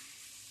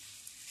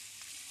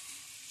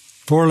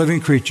 4 living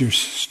creatures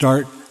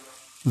start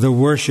the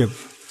worship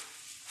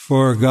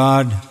for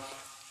God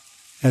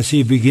as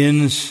He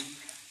begins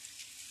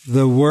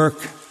the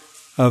work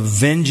of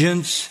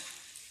vengeance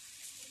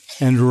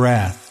and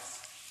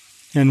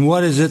wrath. And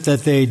what is it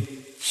that they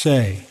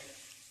say?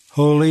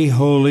 Holy,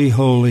 holy,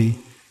 holy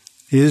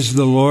is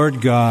the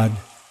Lord God,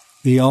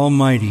 the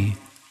Almighty,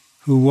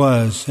 who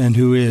was and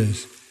who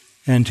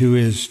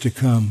is to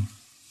come.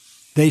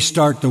 They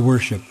start the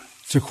worship.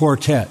 It's a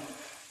quartet.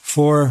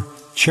 4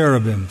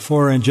 cherubim,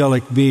 4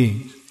 angelic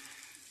beings.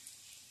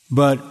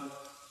 But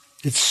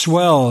it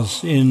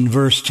swells in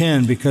verse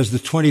 10 because the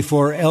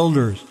 24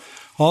 elders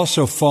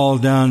also fall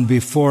down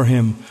before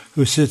Him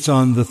who sits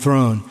on the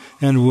throne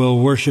and will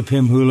worship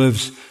Him who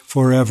lives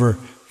forever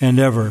and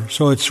ever.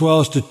 So it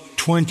swells to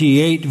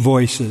 28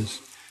 voices.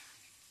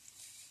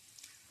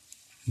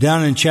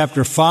 Down in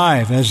chapter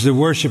 5, as the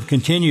worship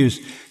continues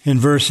in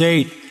verse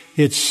 8,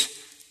 it's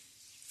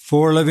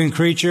 4 living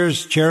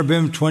creatures,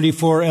 cherubim,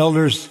 24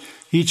 elders,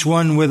 each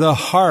one with a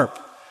harp,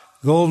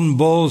 golden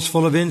bowls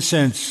full of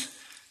incense.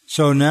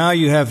 So now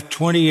you have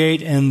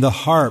 28 and the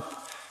harp.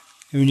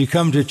 And when you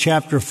come to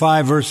chapter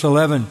 5, verse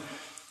 11,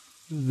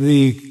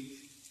 the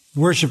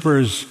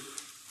worshipers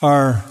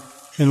are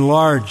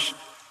enlarged.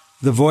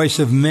 The voice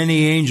of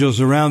many angels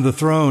around the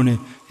throne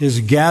is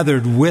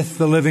gathered with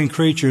the living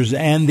creatures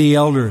and the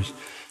elders.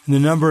 And the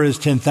number is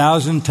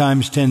 10,000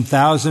 times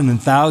 10,000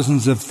 and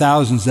thousands of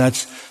thousands.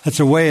 That's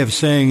a way of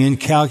saying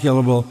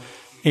incalculable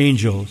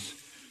angels.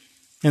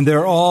 And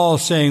they're all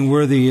saying,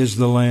 worthy is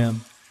the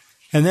Lamb.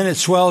 And then it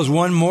swells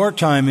one more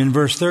time in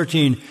verse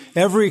 13.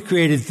 Every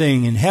created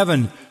thing in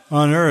heaven,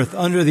 on earth,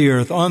 under the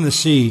earth, on the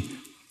sea,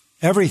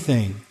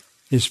 everything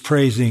is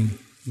praising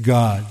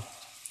God.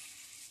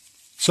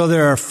 So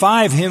there are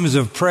 5 hymns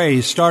of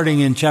praise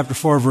starting in chapter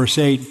 4, verse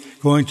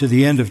 8, going to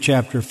the end of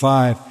chapter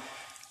 5.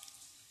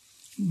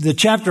 The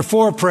chapter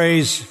 4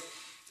 praise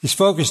is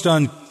focused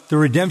on the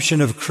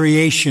redemption of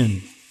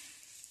creation.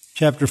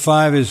 Chapter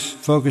 5 is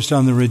focused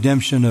on the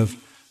redemption of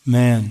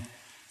man.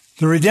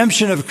 The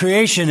redemption of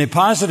creation, a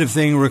positive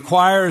thing,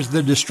 requires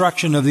the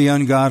destruction of the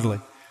ungodly.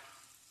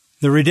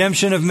 The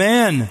redemption of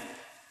man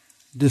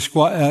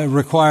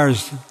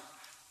requires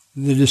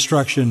the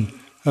destruction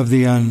of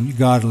the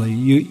ungodly.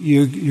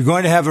 You're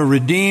going to have a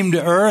redeemed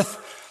earth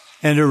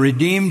and a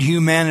redeemed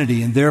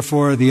humanity, and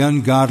therefore the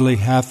ungodly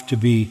have to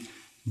be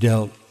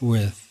dealt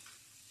with.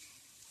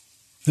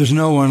 There's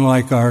no one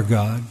like our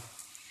God,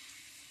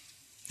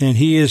 and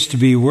He is to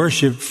be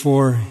worshipped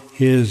for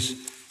His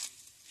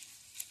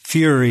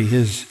fury,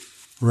 His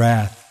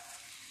wrath.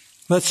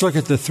 Let's look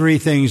at the 3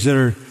 things that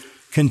are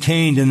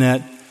contained in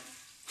that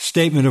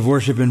statement of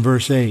worship in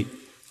verse 8.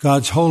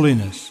 God's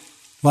holiness.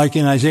 Like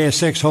in Isaiah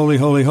 6, holy,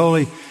 holy,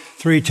 holy,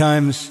 3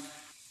 times.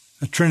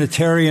 A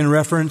Trinitarian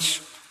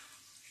reference.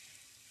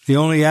 The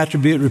only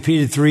attribute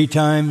repeated 3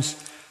 times.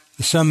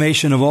 The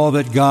summation of all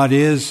that God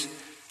is,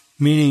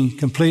 meaning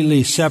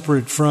completely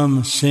separate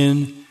from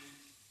sin,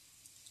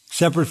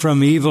 separate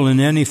from evil in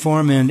any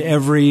form and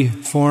every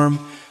form.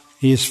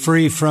 He is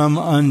free from,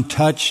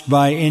 untouched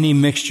by any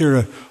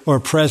mixture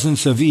or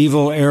presence of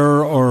evil,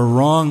 error, or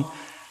wrong.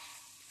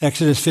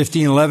 Exodus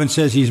 15:11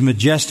 says He's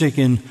majestic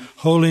in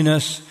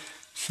holiness.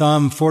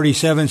 Psalm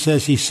 47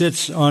 says He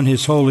sits on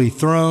His holy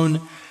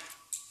throne.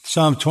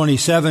 Psalm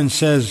 27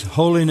 says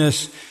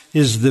holiness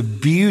is the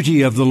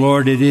beauty of the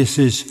Lord. It is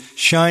His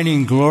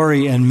shining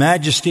glory and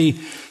majesty.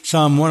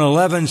 Psalm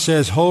 111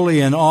 says holy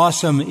and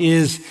awesome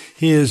is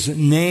His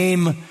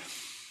name.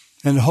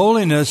 And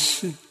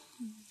holiness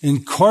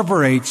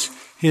incorporates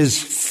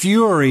His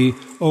fury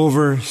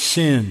over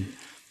sin.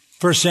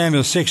 1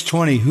 Samuel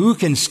 6:20, who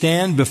can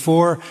stand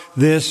before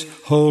this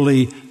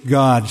holy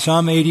God?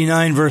 Psalm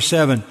 89 verse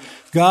 7,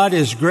 God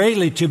is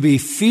greatly to be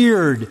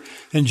feared.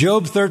 And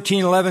Job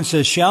 13:11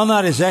 says, shall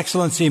not His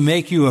excellency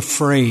make you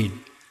afraid?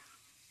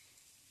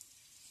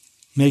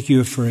 Make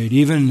you afraid.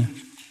 Even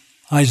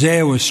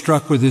Isaiah was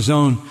struck with his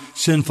own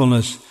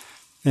sinfulness,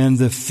 and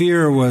the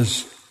fear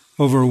was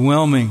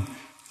overwhelming.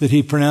 that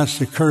he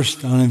pronounced a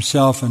curse on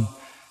himself and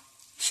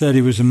said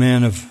he was a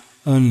man of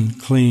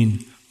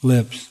unclean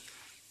lips.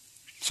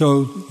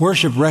 So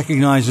worship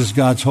recognizes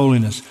God's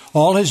holiness.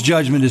 All his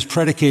judgment is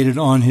predicated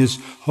on his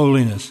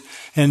holiness.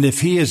 And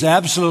if he is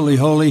absolutely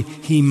holy,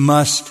 he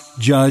must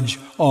judge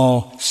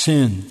all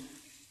sin.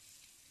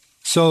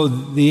 So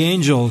the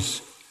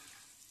angels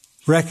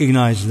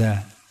recognize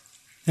that.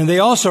 And they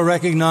also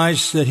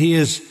recognize that he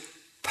is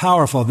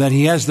powerful, that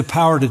he has the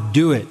power to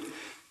do it.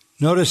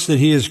 Notice that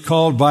he is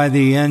called by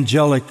the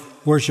angelic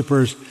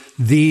worshipers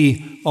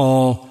the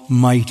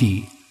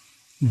Almighty.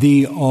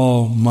 The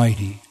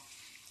Almighty.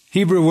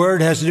 Hebrew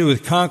word has to do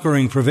with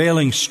conquering,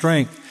 prevailing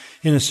strength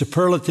in a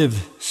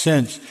superlative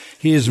sense.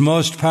 He is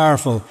most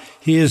powerful.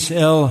 He is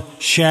El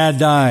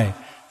Shaddai.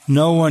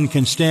 No one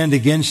can stand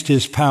against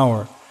his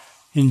power.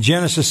 In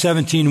Genesis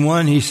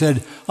 17:1, he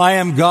said, I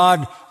am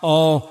God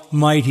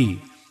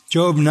Almighty.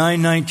 Job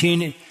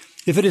 9:19,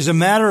 if it is a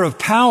matter of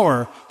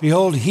power,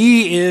 behold,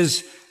 he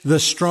is the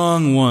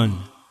strong one.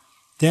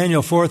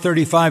 Daniel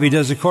 4:35, he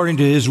does according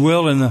to his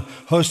will in the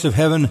host of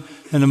heaven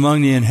and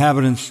among the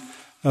inhabitants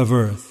of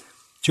earth.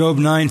 Job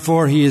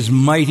 9:4, he is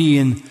mighty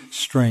in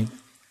strength.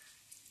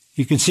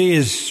 You can see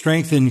his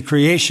strength in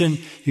creation.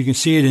 You can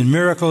see it in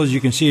miracles. You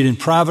can see it in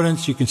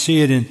providence. You can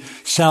see it in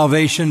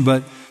salvation,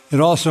 but it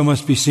also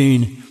must be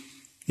seen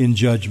in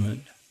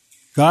judgment.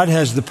 God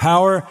has the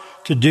power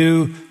to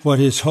do what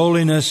his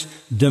holiness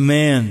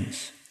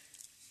demands.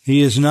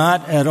 He is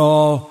not at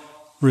all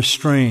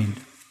restrained.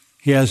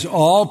 He has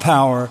all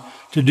power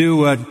to do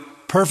what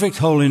perfect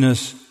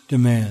holiness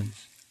demands.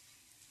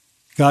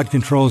 God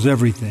controls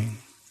everything.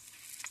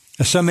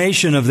 A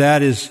summation of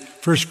that is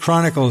 1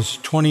 Chronicles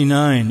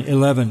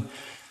 29:11.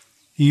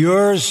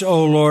 Yours,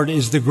 O Lord,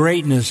 is the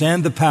greatness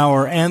and the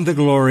power and the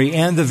glory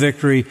and the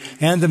victory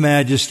and the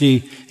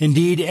majesty.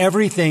 Indeed,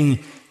 everything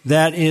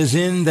that is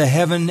in the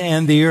heaven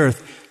and the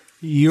earth.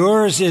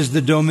 Yours is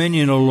the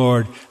dominion, O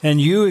Lord,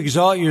 and you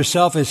exalt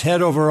yourself as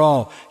head over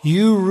all.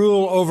 You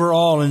rule over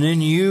all, and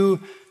in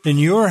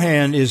your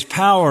hand is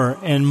power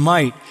and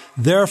might.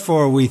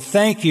 Therefore, we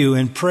thank you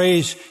and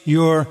praise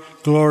your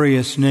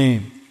glorious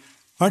name.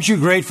 Aren't you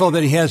grateful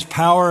that he has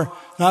power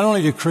not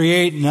only to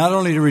create, not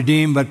only to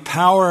redeem, but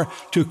power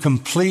to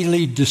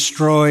completely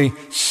destroy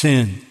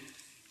sin?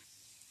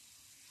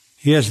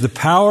 He has the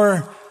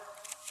power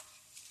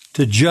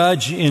to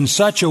judge in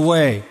such a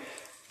way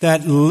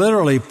that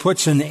literally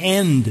puts an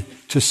end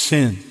to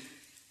sin.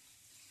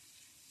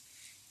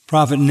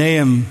 Prophet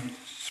Nahum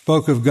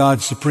spoke of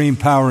God's supreme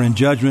power and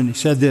judgment. He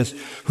said this,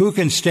 who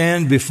can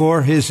stand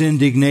before his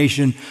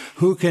indignation?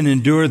 Who can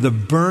endure the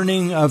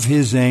burning of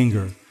his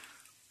anger?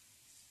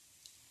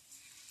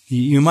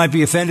 You might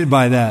be offended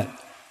by that.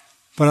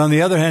 But on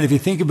the other hand, if you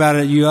think about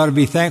it, you ought to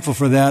be thankful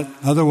for that.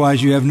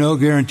 Otherwise, you have no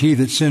guarantee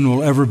that sin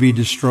will ever be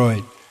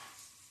destroyed.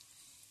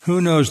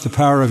 Who knows the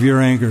power of your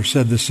anger,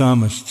 said the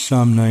psalmist,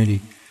 Psalm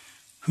 90.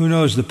 Who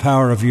knows the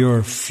power of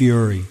your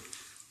fury?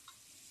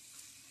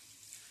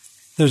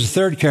 There's a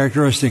third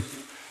characteristic.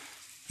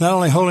 Not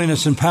only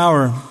holiness and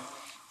power,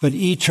 but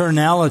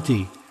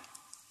eternality.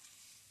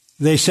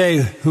 They say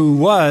who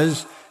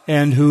was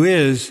and who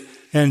is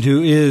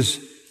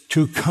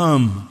to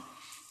come,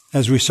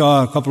 as we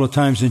saw a couple of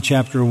times in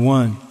chapter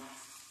 1.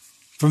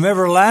 From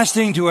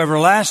everlasting to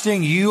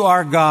everlasting, you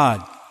are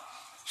God.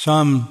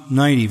 Psalm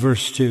 90,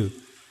 verse 2.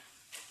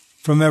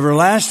 From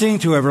everlasting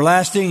to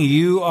everlasting,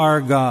 you are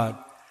God.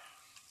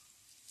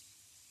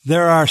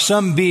 There are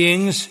some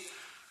beings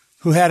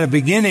who had a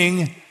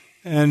beginning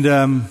and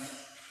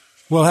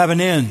will have an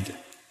end.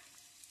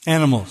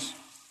 Animals.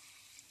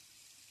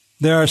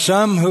 There are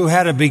some who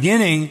had a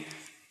beginning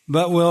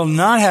but will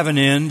not have an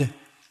end.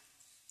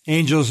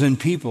 Angels and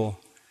people.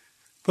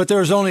 But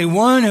there is only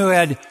one who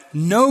had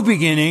no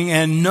beginning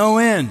and no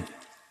end.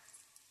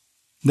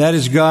 That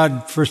is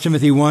God. 1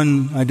 Timothy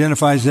 1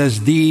 identifies as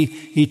the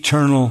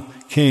eternal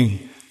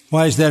King.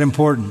 Why is that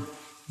important?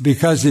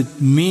 Because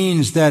it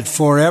means that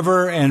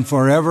forever and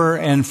forever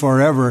and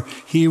forever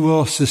he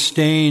will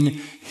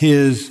sustain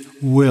his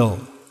will.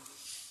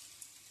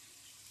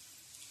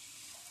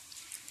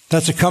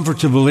 That's a comfort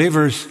to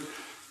believers,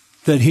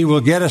 that he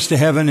will get us to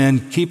heaven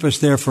and keep us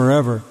there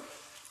forever.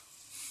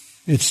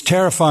 It's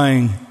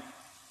terrifying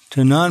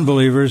to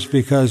non-believers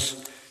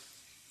because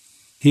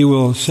he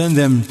will send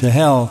them to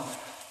hell,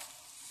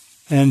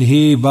 and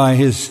he, by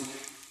his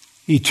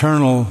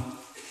eternal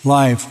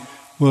life,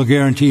 will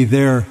guarantee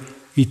their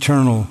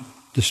eternal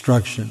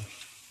destruction.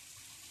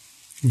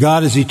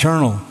 God is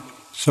eternal,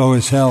 so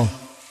is hell.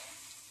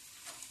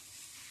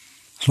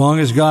 As long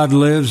as God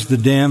lives, the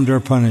damned are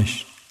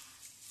punished.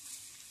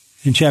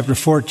 In chapter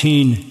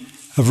 14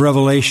 of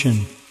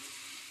Revelation,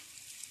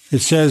 it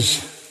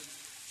says,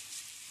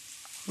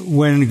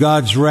 when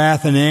God's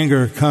wrath and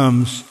anger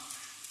comes,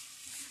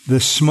 the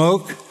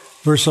smoke,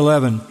 verse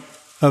 11,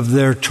 of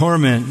their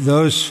torment,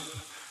 those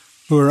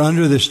who are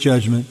under this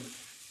judgment,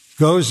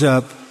 goes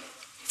up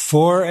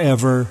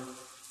forever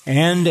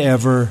and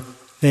ever.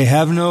 They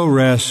have no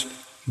rest,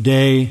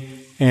 day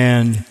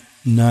and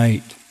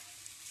night.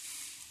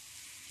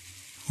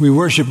 We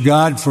worship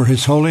God for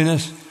his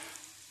holiness.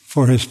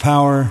 for his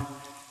power,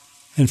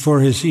 and for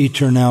his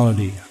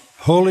eternality.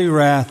 Holy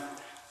wrath,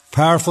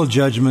 powerful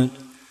judgment,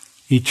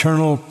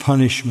 eternal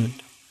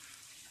punishment.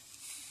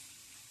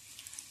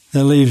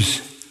 That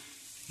leaves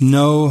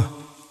no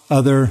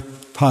other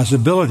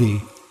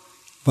possibility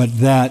but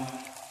that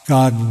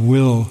God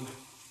will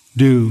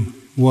do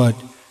what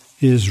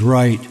is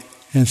right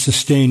and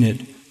sustain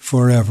it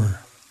forever.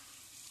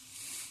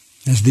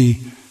 As the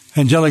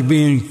angelic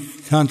being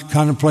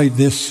contemplate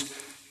this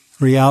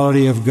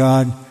reality of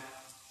God,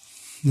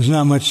 there's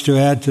not much to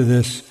add to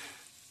this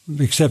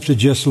except to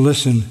just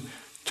listen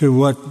to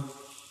what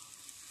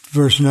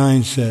verse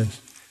 9 says.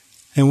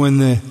 And when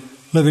the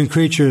living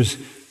creatures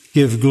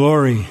give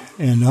glory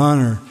and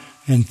honor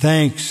and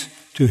thanks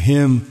to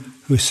him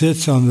who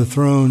sits on the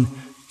throne,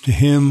 to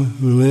him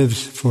who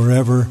lives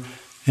forever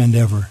and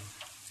ever.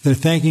 They're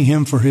thanking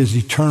him for his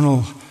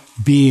eternal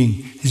being,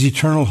 his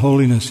eternal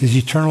holiness, his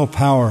eternal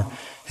power,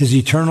 his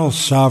eternal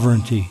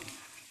sovereignty.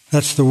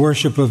 That's the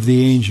worship of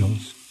the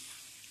angels.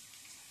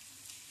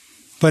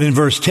 But in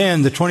verse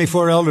 10, the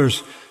 24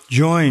 elders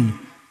join.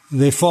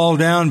 They fall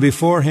down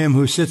before him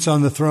who sits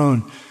on the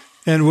throne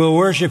and will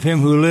worship him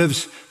who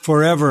lives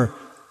forever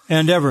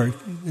and ever.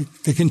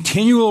 The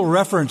continual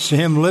reference to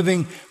him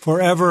living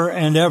forever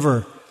and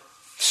ever,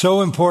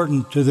 so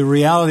important to the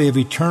reality of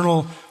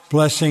eternal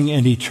blessing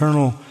and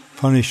eternal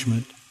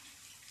punishment.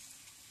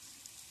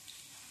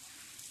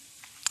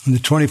 And the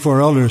 24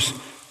 elders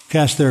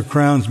cast their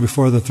crowns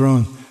before the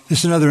throne. This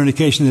is another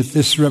indication that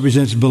this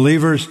represents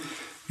believers,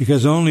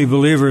 because only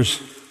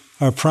believers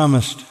are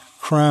promised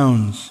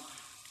crowns.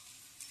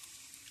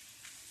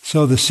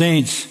 So the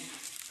saints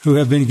who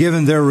have been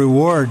given their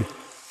reward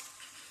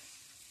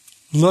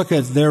look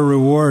at their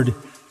reward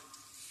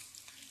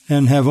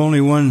and have only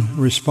one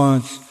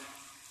response,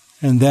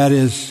 and that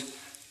is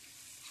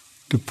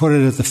to put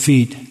it at the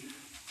feet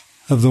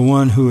of the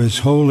one who is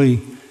holy,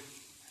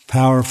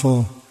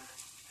 powerful,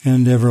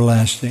 and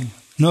everlasting.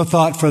 No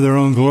thought for their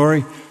own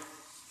glory,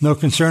 no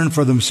concern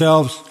for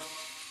themselves,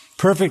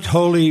 perfect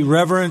holy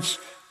reverence,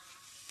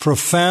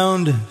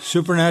 profound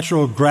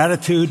supernatural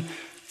gratitude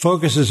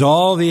focuses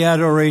all the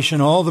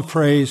adoration, all the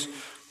praise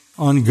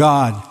on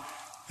God.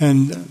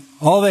 And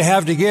all they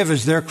have to give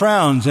is their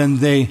crowns, and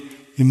they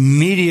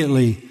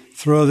immediately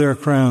throw their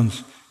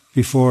crowns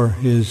before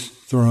his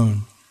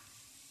throne.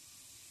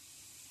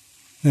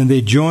 And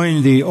they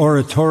join the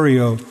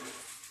oratorio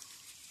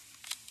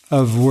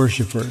of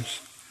worshipers.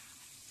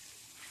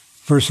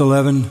 Verse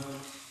 11,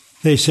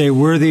 they say,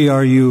 "Worthy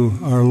are you,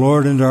 our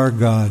Lord and our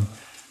God,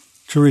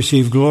 to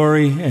receive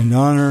glory and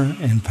honor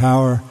and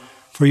power,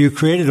 for you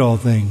created all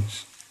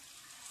things.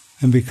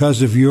 And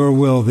because of your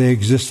will, they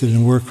existed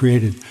and were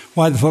created."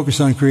 Why the focus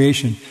on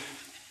creation?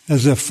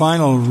 As a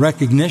final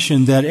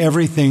recognition that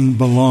everything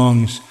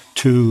belongs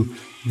to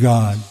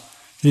God.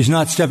 He's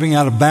not stepping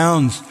out of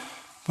bounds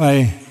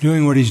by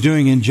doing what he's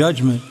doing in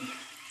judgment.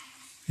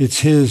 It's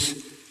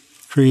his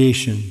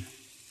creation.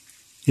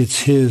 It's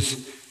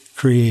his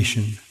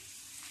creation.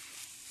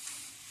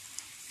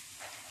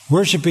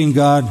 Worshiping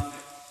God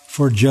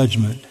for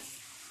judgment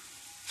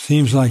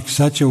seems like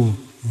such a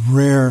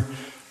rare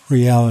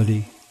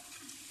reality.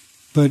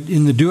 But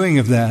in the doing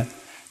of that,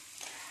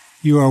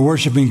 you are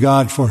worshiping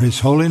God for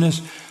his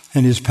holiness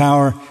and his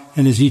power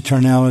and his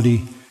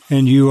eternality,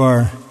 and you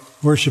are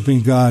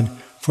worshiping God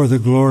for the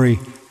glory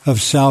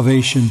of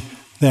salvation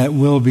that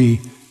will be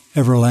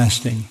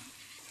everlasting.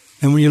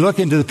 And when you look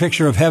into the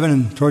picture of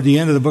heaven toward the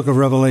end of the book of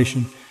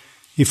Revelation,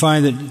 you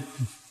find that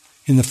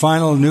in the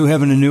final new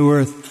heaven and new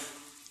earth,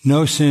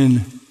 no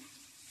sin,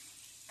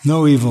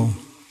 no evil.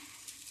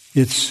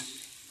 It's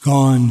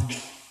gone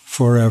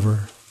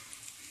forever.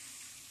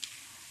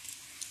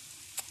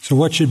 So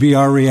what should be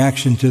our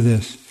reaction to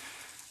this?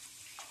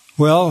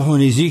 Well,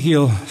 when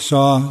Ezekiel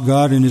saw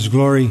God in his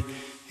glory,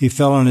 he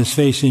fell on his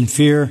face in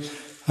fear.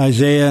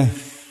 Isaiah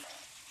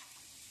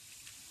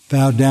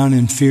bowed down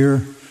in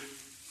fear.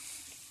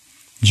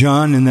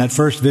 John, in that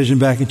first vision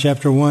back in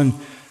chapter 1,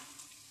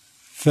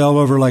 fell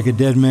over like a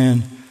dead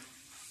man.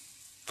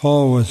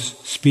 Paul was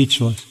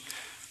speechless.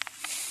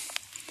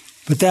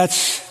 But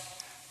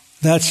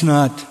that's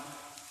not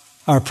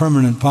our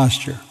permanent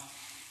posture.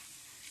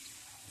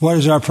 What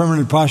is our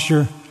permanent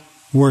posture?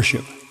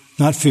 Worship,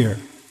 not fear.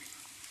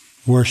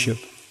 Worship.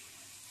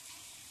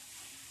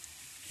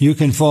 You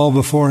can fall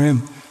before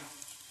him,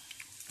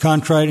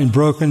 contrite and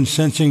broken,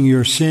 sensing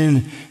your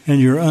sin and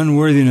your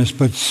unworthiness,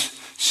 but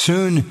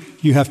soon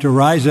you have to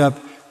rise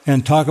up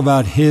and talk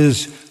about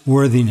his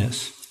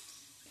worthiness.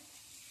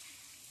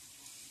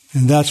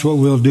 And that's what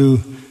we'll do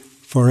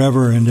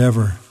forever and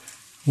ever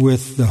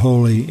with the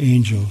holy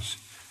angels.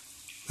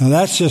 Now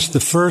that's just the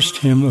first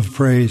hymn of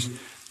praise.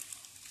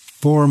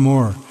 4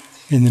 more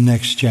in the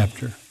next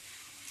chapter.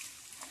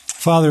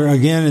 Father,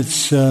 again,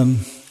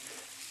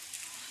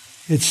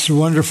 it's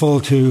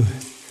wonderful to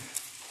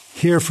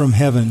hear from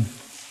heaven.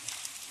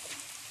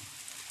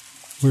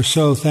 We're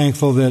so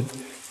thankful that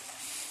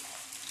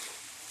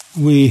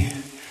we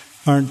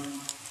aren't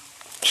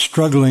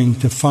struggling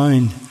to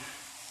find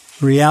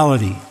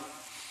reality.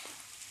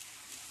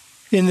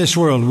 In this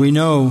world, we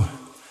know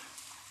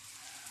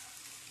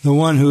the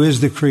one who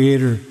is the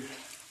creator,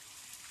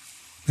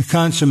 the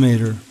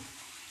consummator.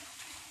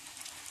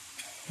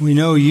 We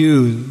know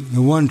you,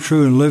 the one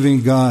true and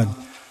living God,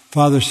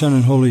 Father, Son,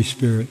 and Holy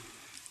Spirit.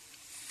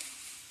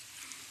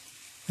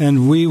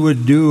 And we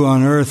would do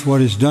on earth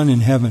what is done in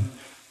heaven.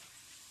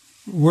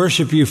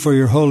 Worship you for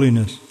your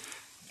holiness.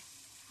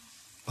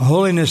 A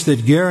holiness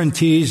that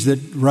guarantees that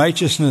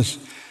righteousness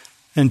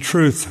and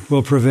truth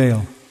will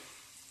prevail.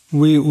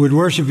 We would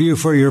worship you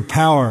for your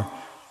power,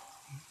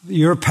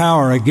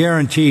 a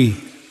guarantee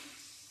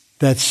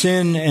that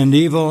sin and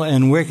evil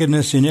and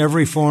wickedness in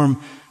every form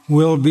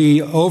will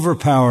be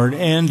overpowered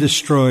and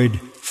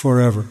destroyed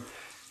forever.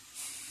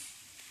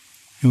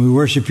 And we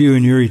worship you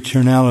in your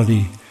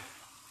eternality,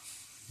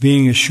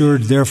 being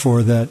assured,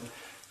 therefore, that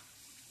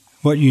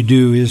what you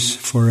do is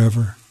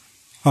forever.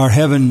 Our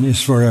heaven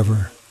is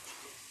forever.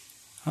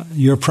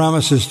 Your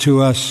promises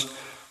to us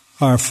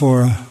are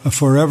for a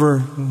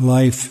forever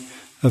life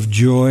of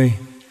joy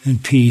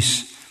and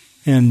peace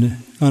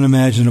and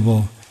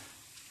unimaginable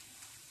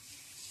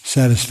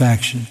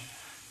satisfaction.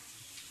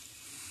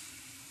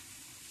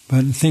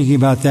 But thinking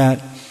about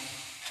that,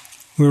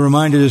 we're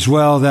reminded as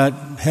well that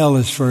hell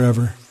is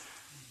forever.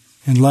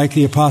 And like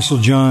the Apostle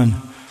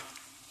John,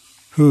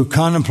 who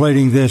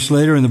contemplating this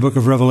later in the book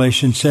of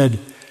Revelation said,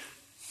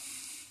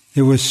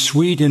 "It was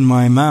sweet in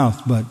my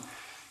mouth, but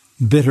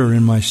bitter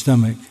in my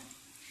stomach."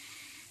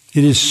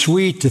 It is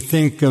sweet to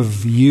think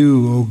of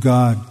you, O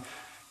God,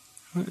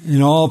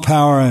 in all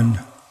power and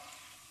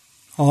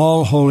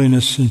all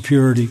holiness and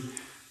purity,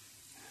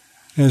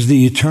 as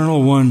the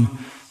Eternal One,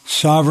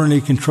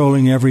 sovereignly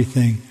controlling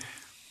everything.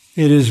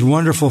 It is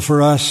wonderful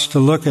for us to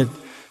look at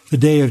the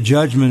day of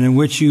judgment in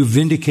which you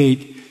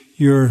vindicate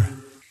your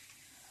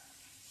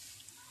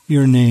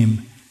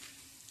name,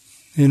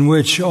 in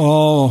which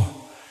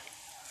all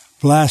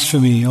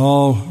blasphemy,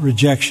 all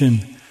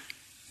rejection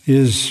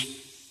is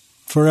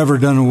forever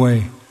done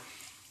away.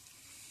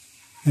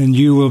 And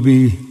you will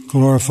be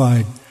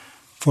glorified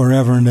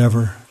forever and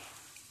ever.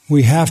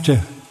 We have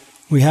to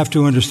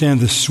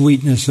understand the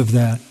sweetness of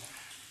that.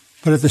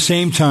 But at the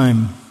same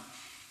time,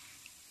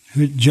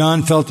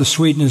 John felt the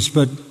sweetness,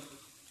 but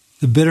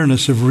the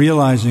bitterness of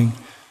realizing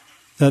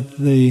that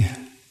the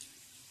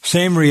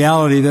same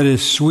reality that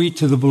is sweet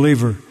to the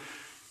believer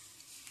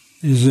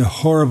is a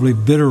horribly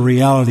bitter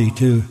reality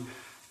to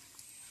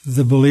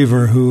the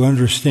believer who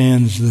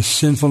understands the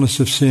sinfulness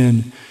of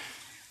sin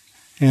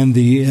and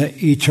the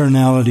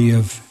eternality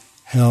of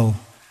hell.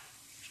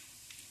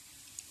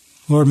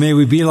 Lord, may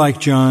we be like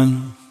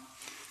John,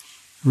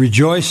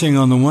 rejoicing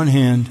on the one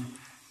hand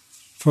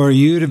for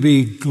you to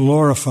be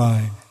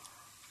glorified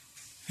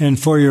and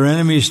for your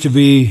enemies to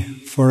be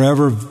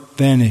forever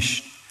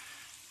banished.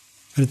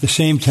 But at the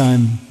same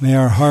time, may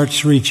our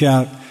hearts reach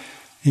out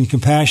in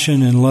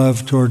compassion and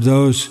love toward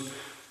those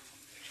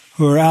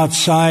who are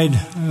outside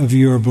of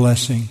your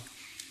blessing.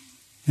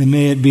 And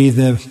may it be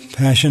the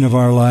passion of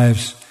our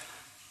lives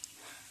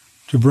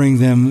to bring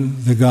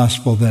them the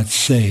gospel that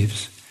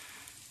saves.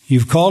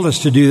 You've called us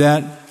to do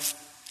that.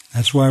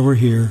 That's why we're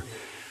here.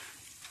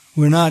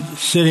 We're not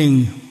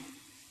sitting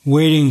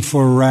waiting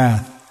for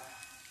wrath,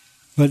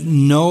 but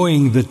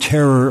knowing the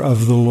terror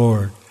of the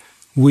Lord,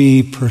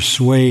 we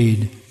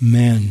persuade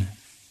men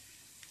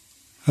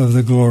of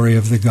the glory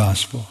of the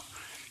gospel.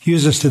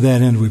 Use us to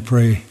that end, we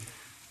pray.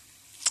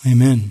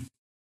 Amen.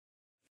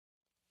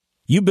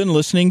 You've been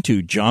listening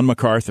to John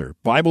MacArthur,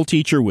 Bible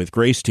teacher with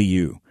Grace to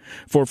You.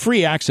 For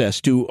free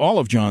access to all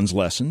of John's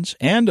lessons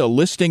and a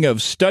listing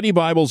of study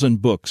Bibles and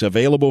books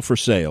available for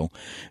sale,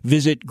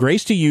 visit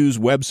Grace to You's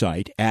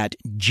website at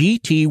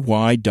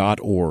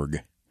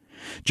gty.org.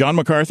 John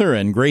MacArthur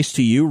and Grace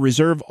to You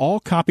reserve all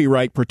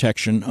copyright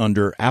protection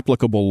under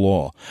applicable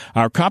law.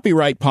 Our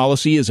copyright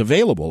policy is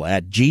available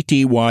at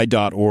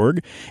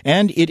gty.org,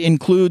 and it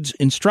includes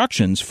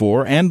instructions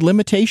for and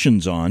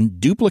limitations on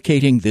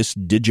duplicating this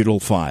digital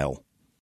file.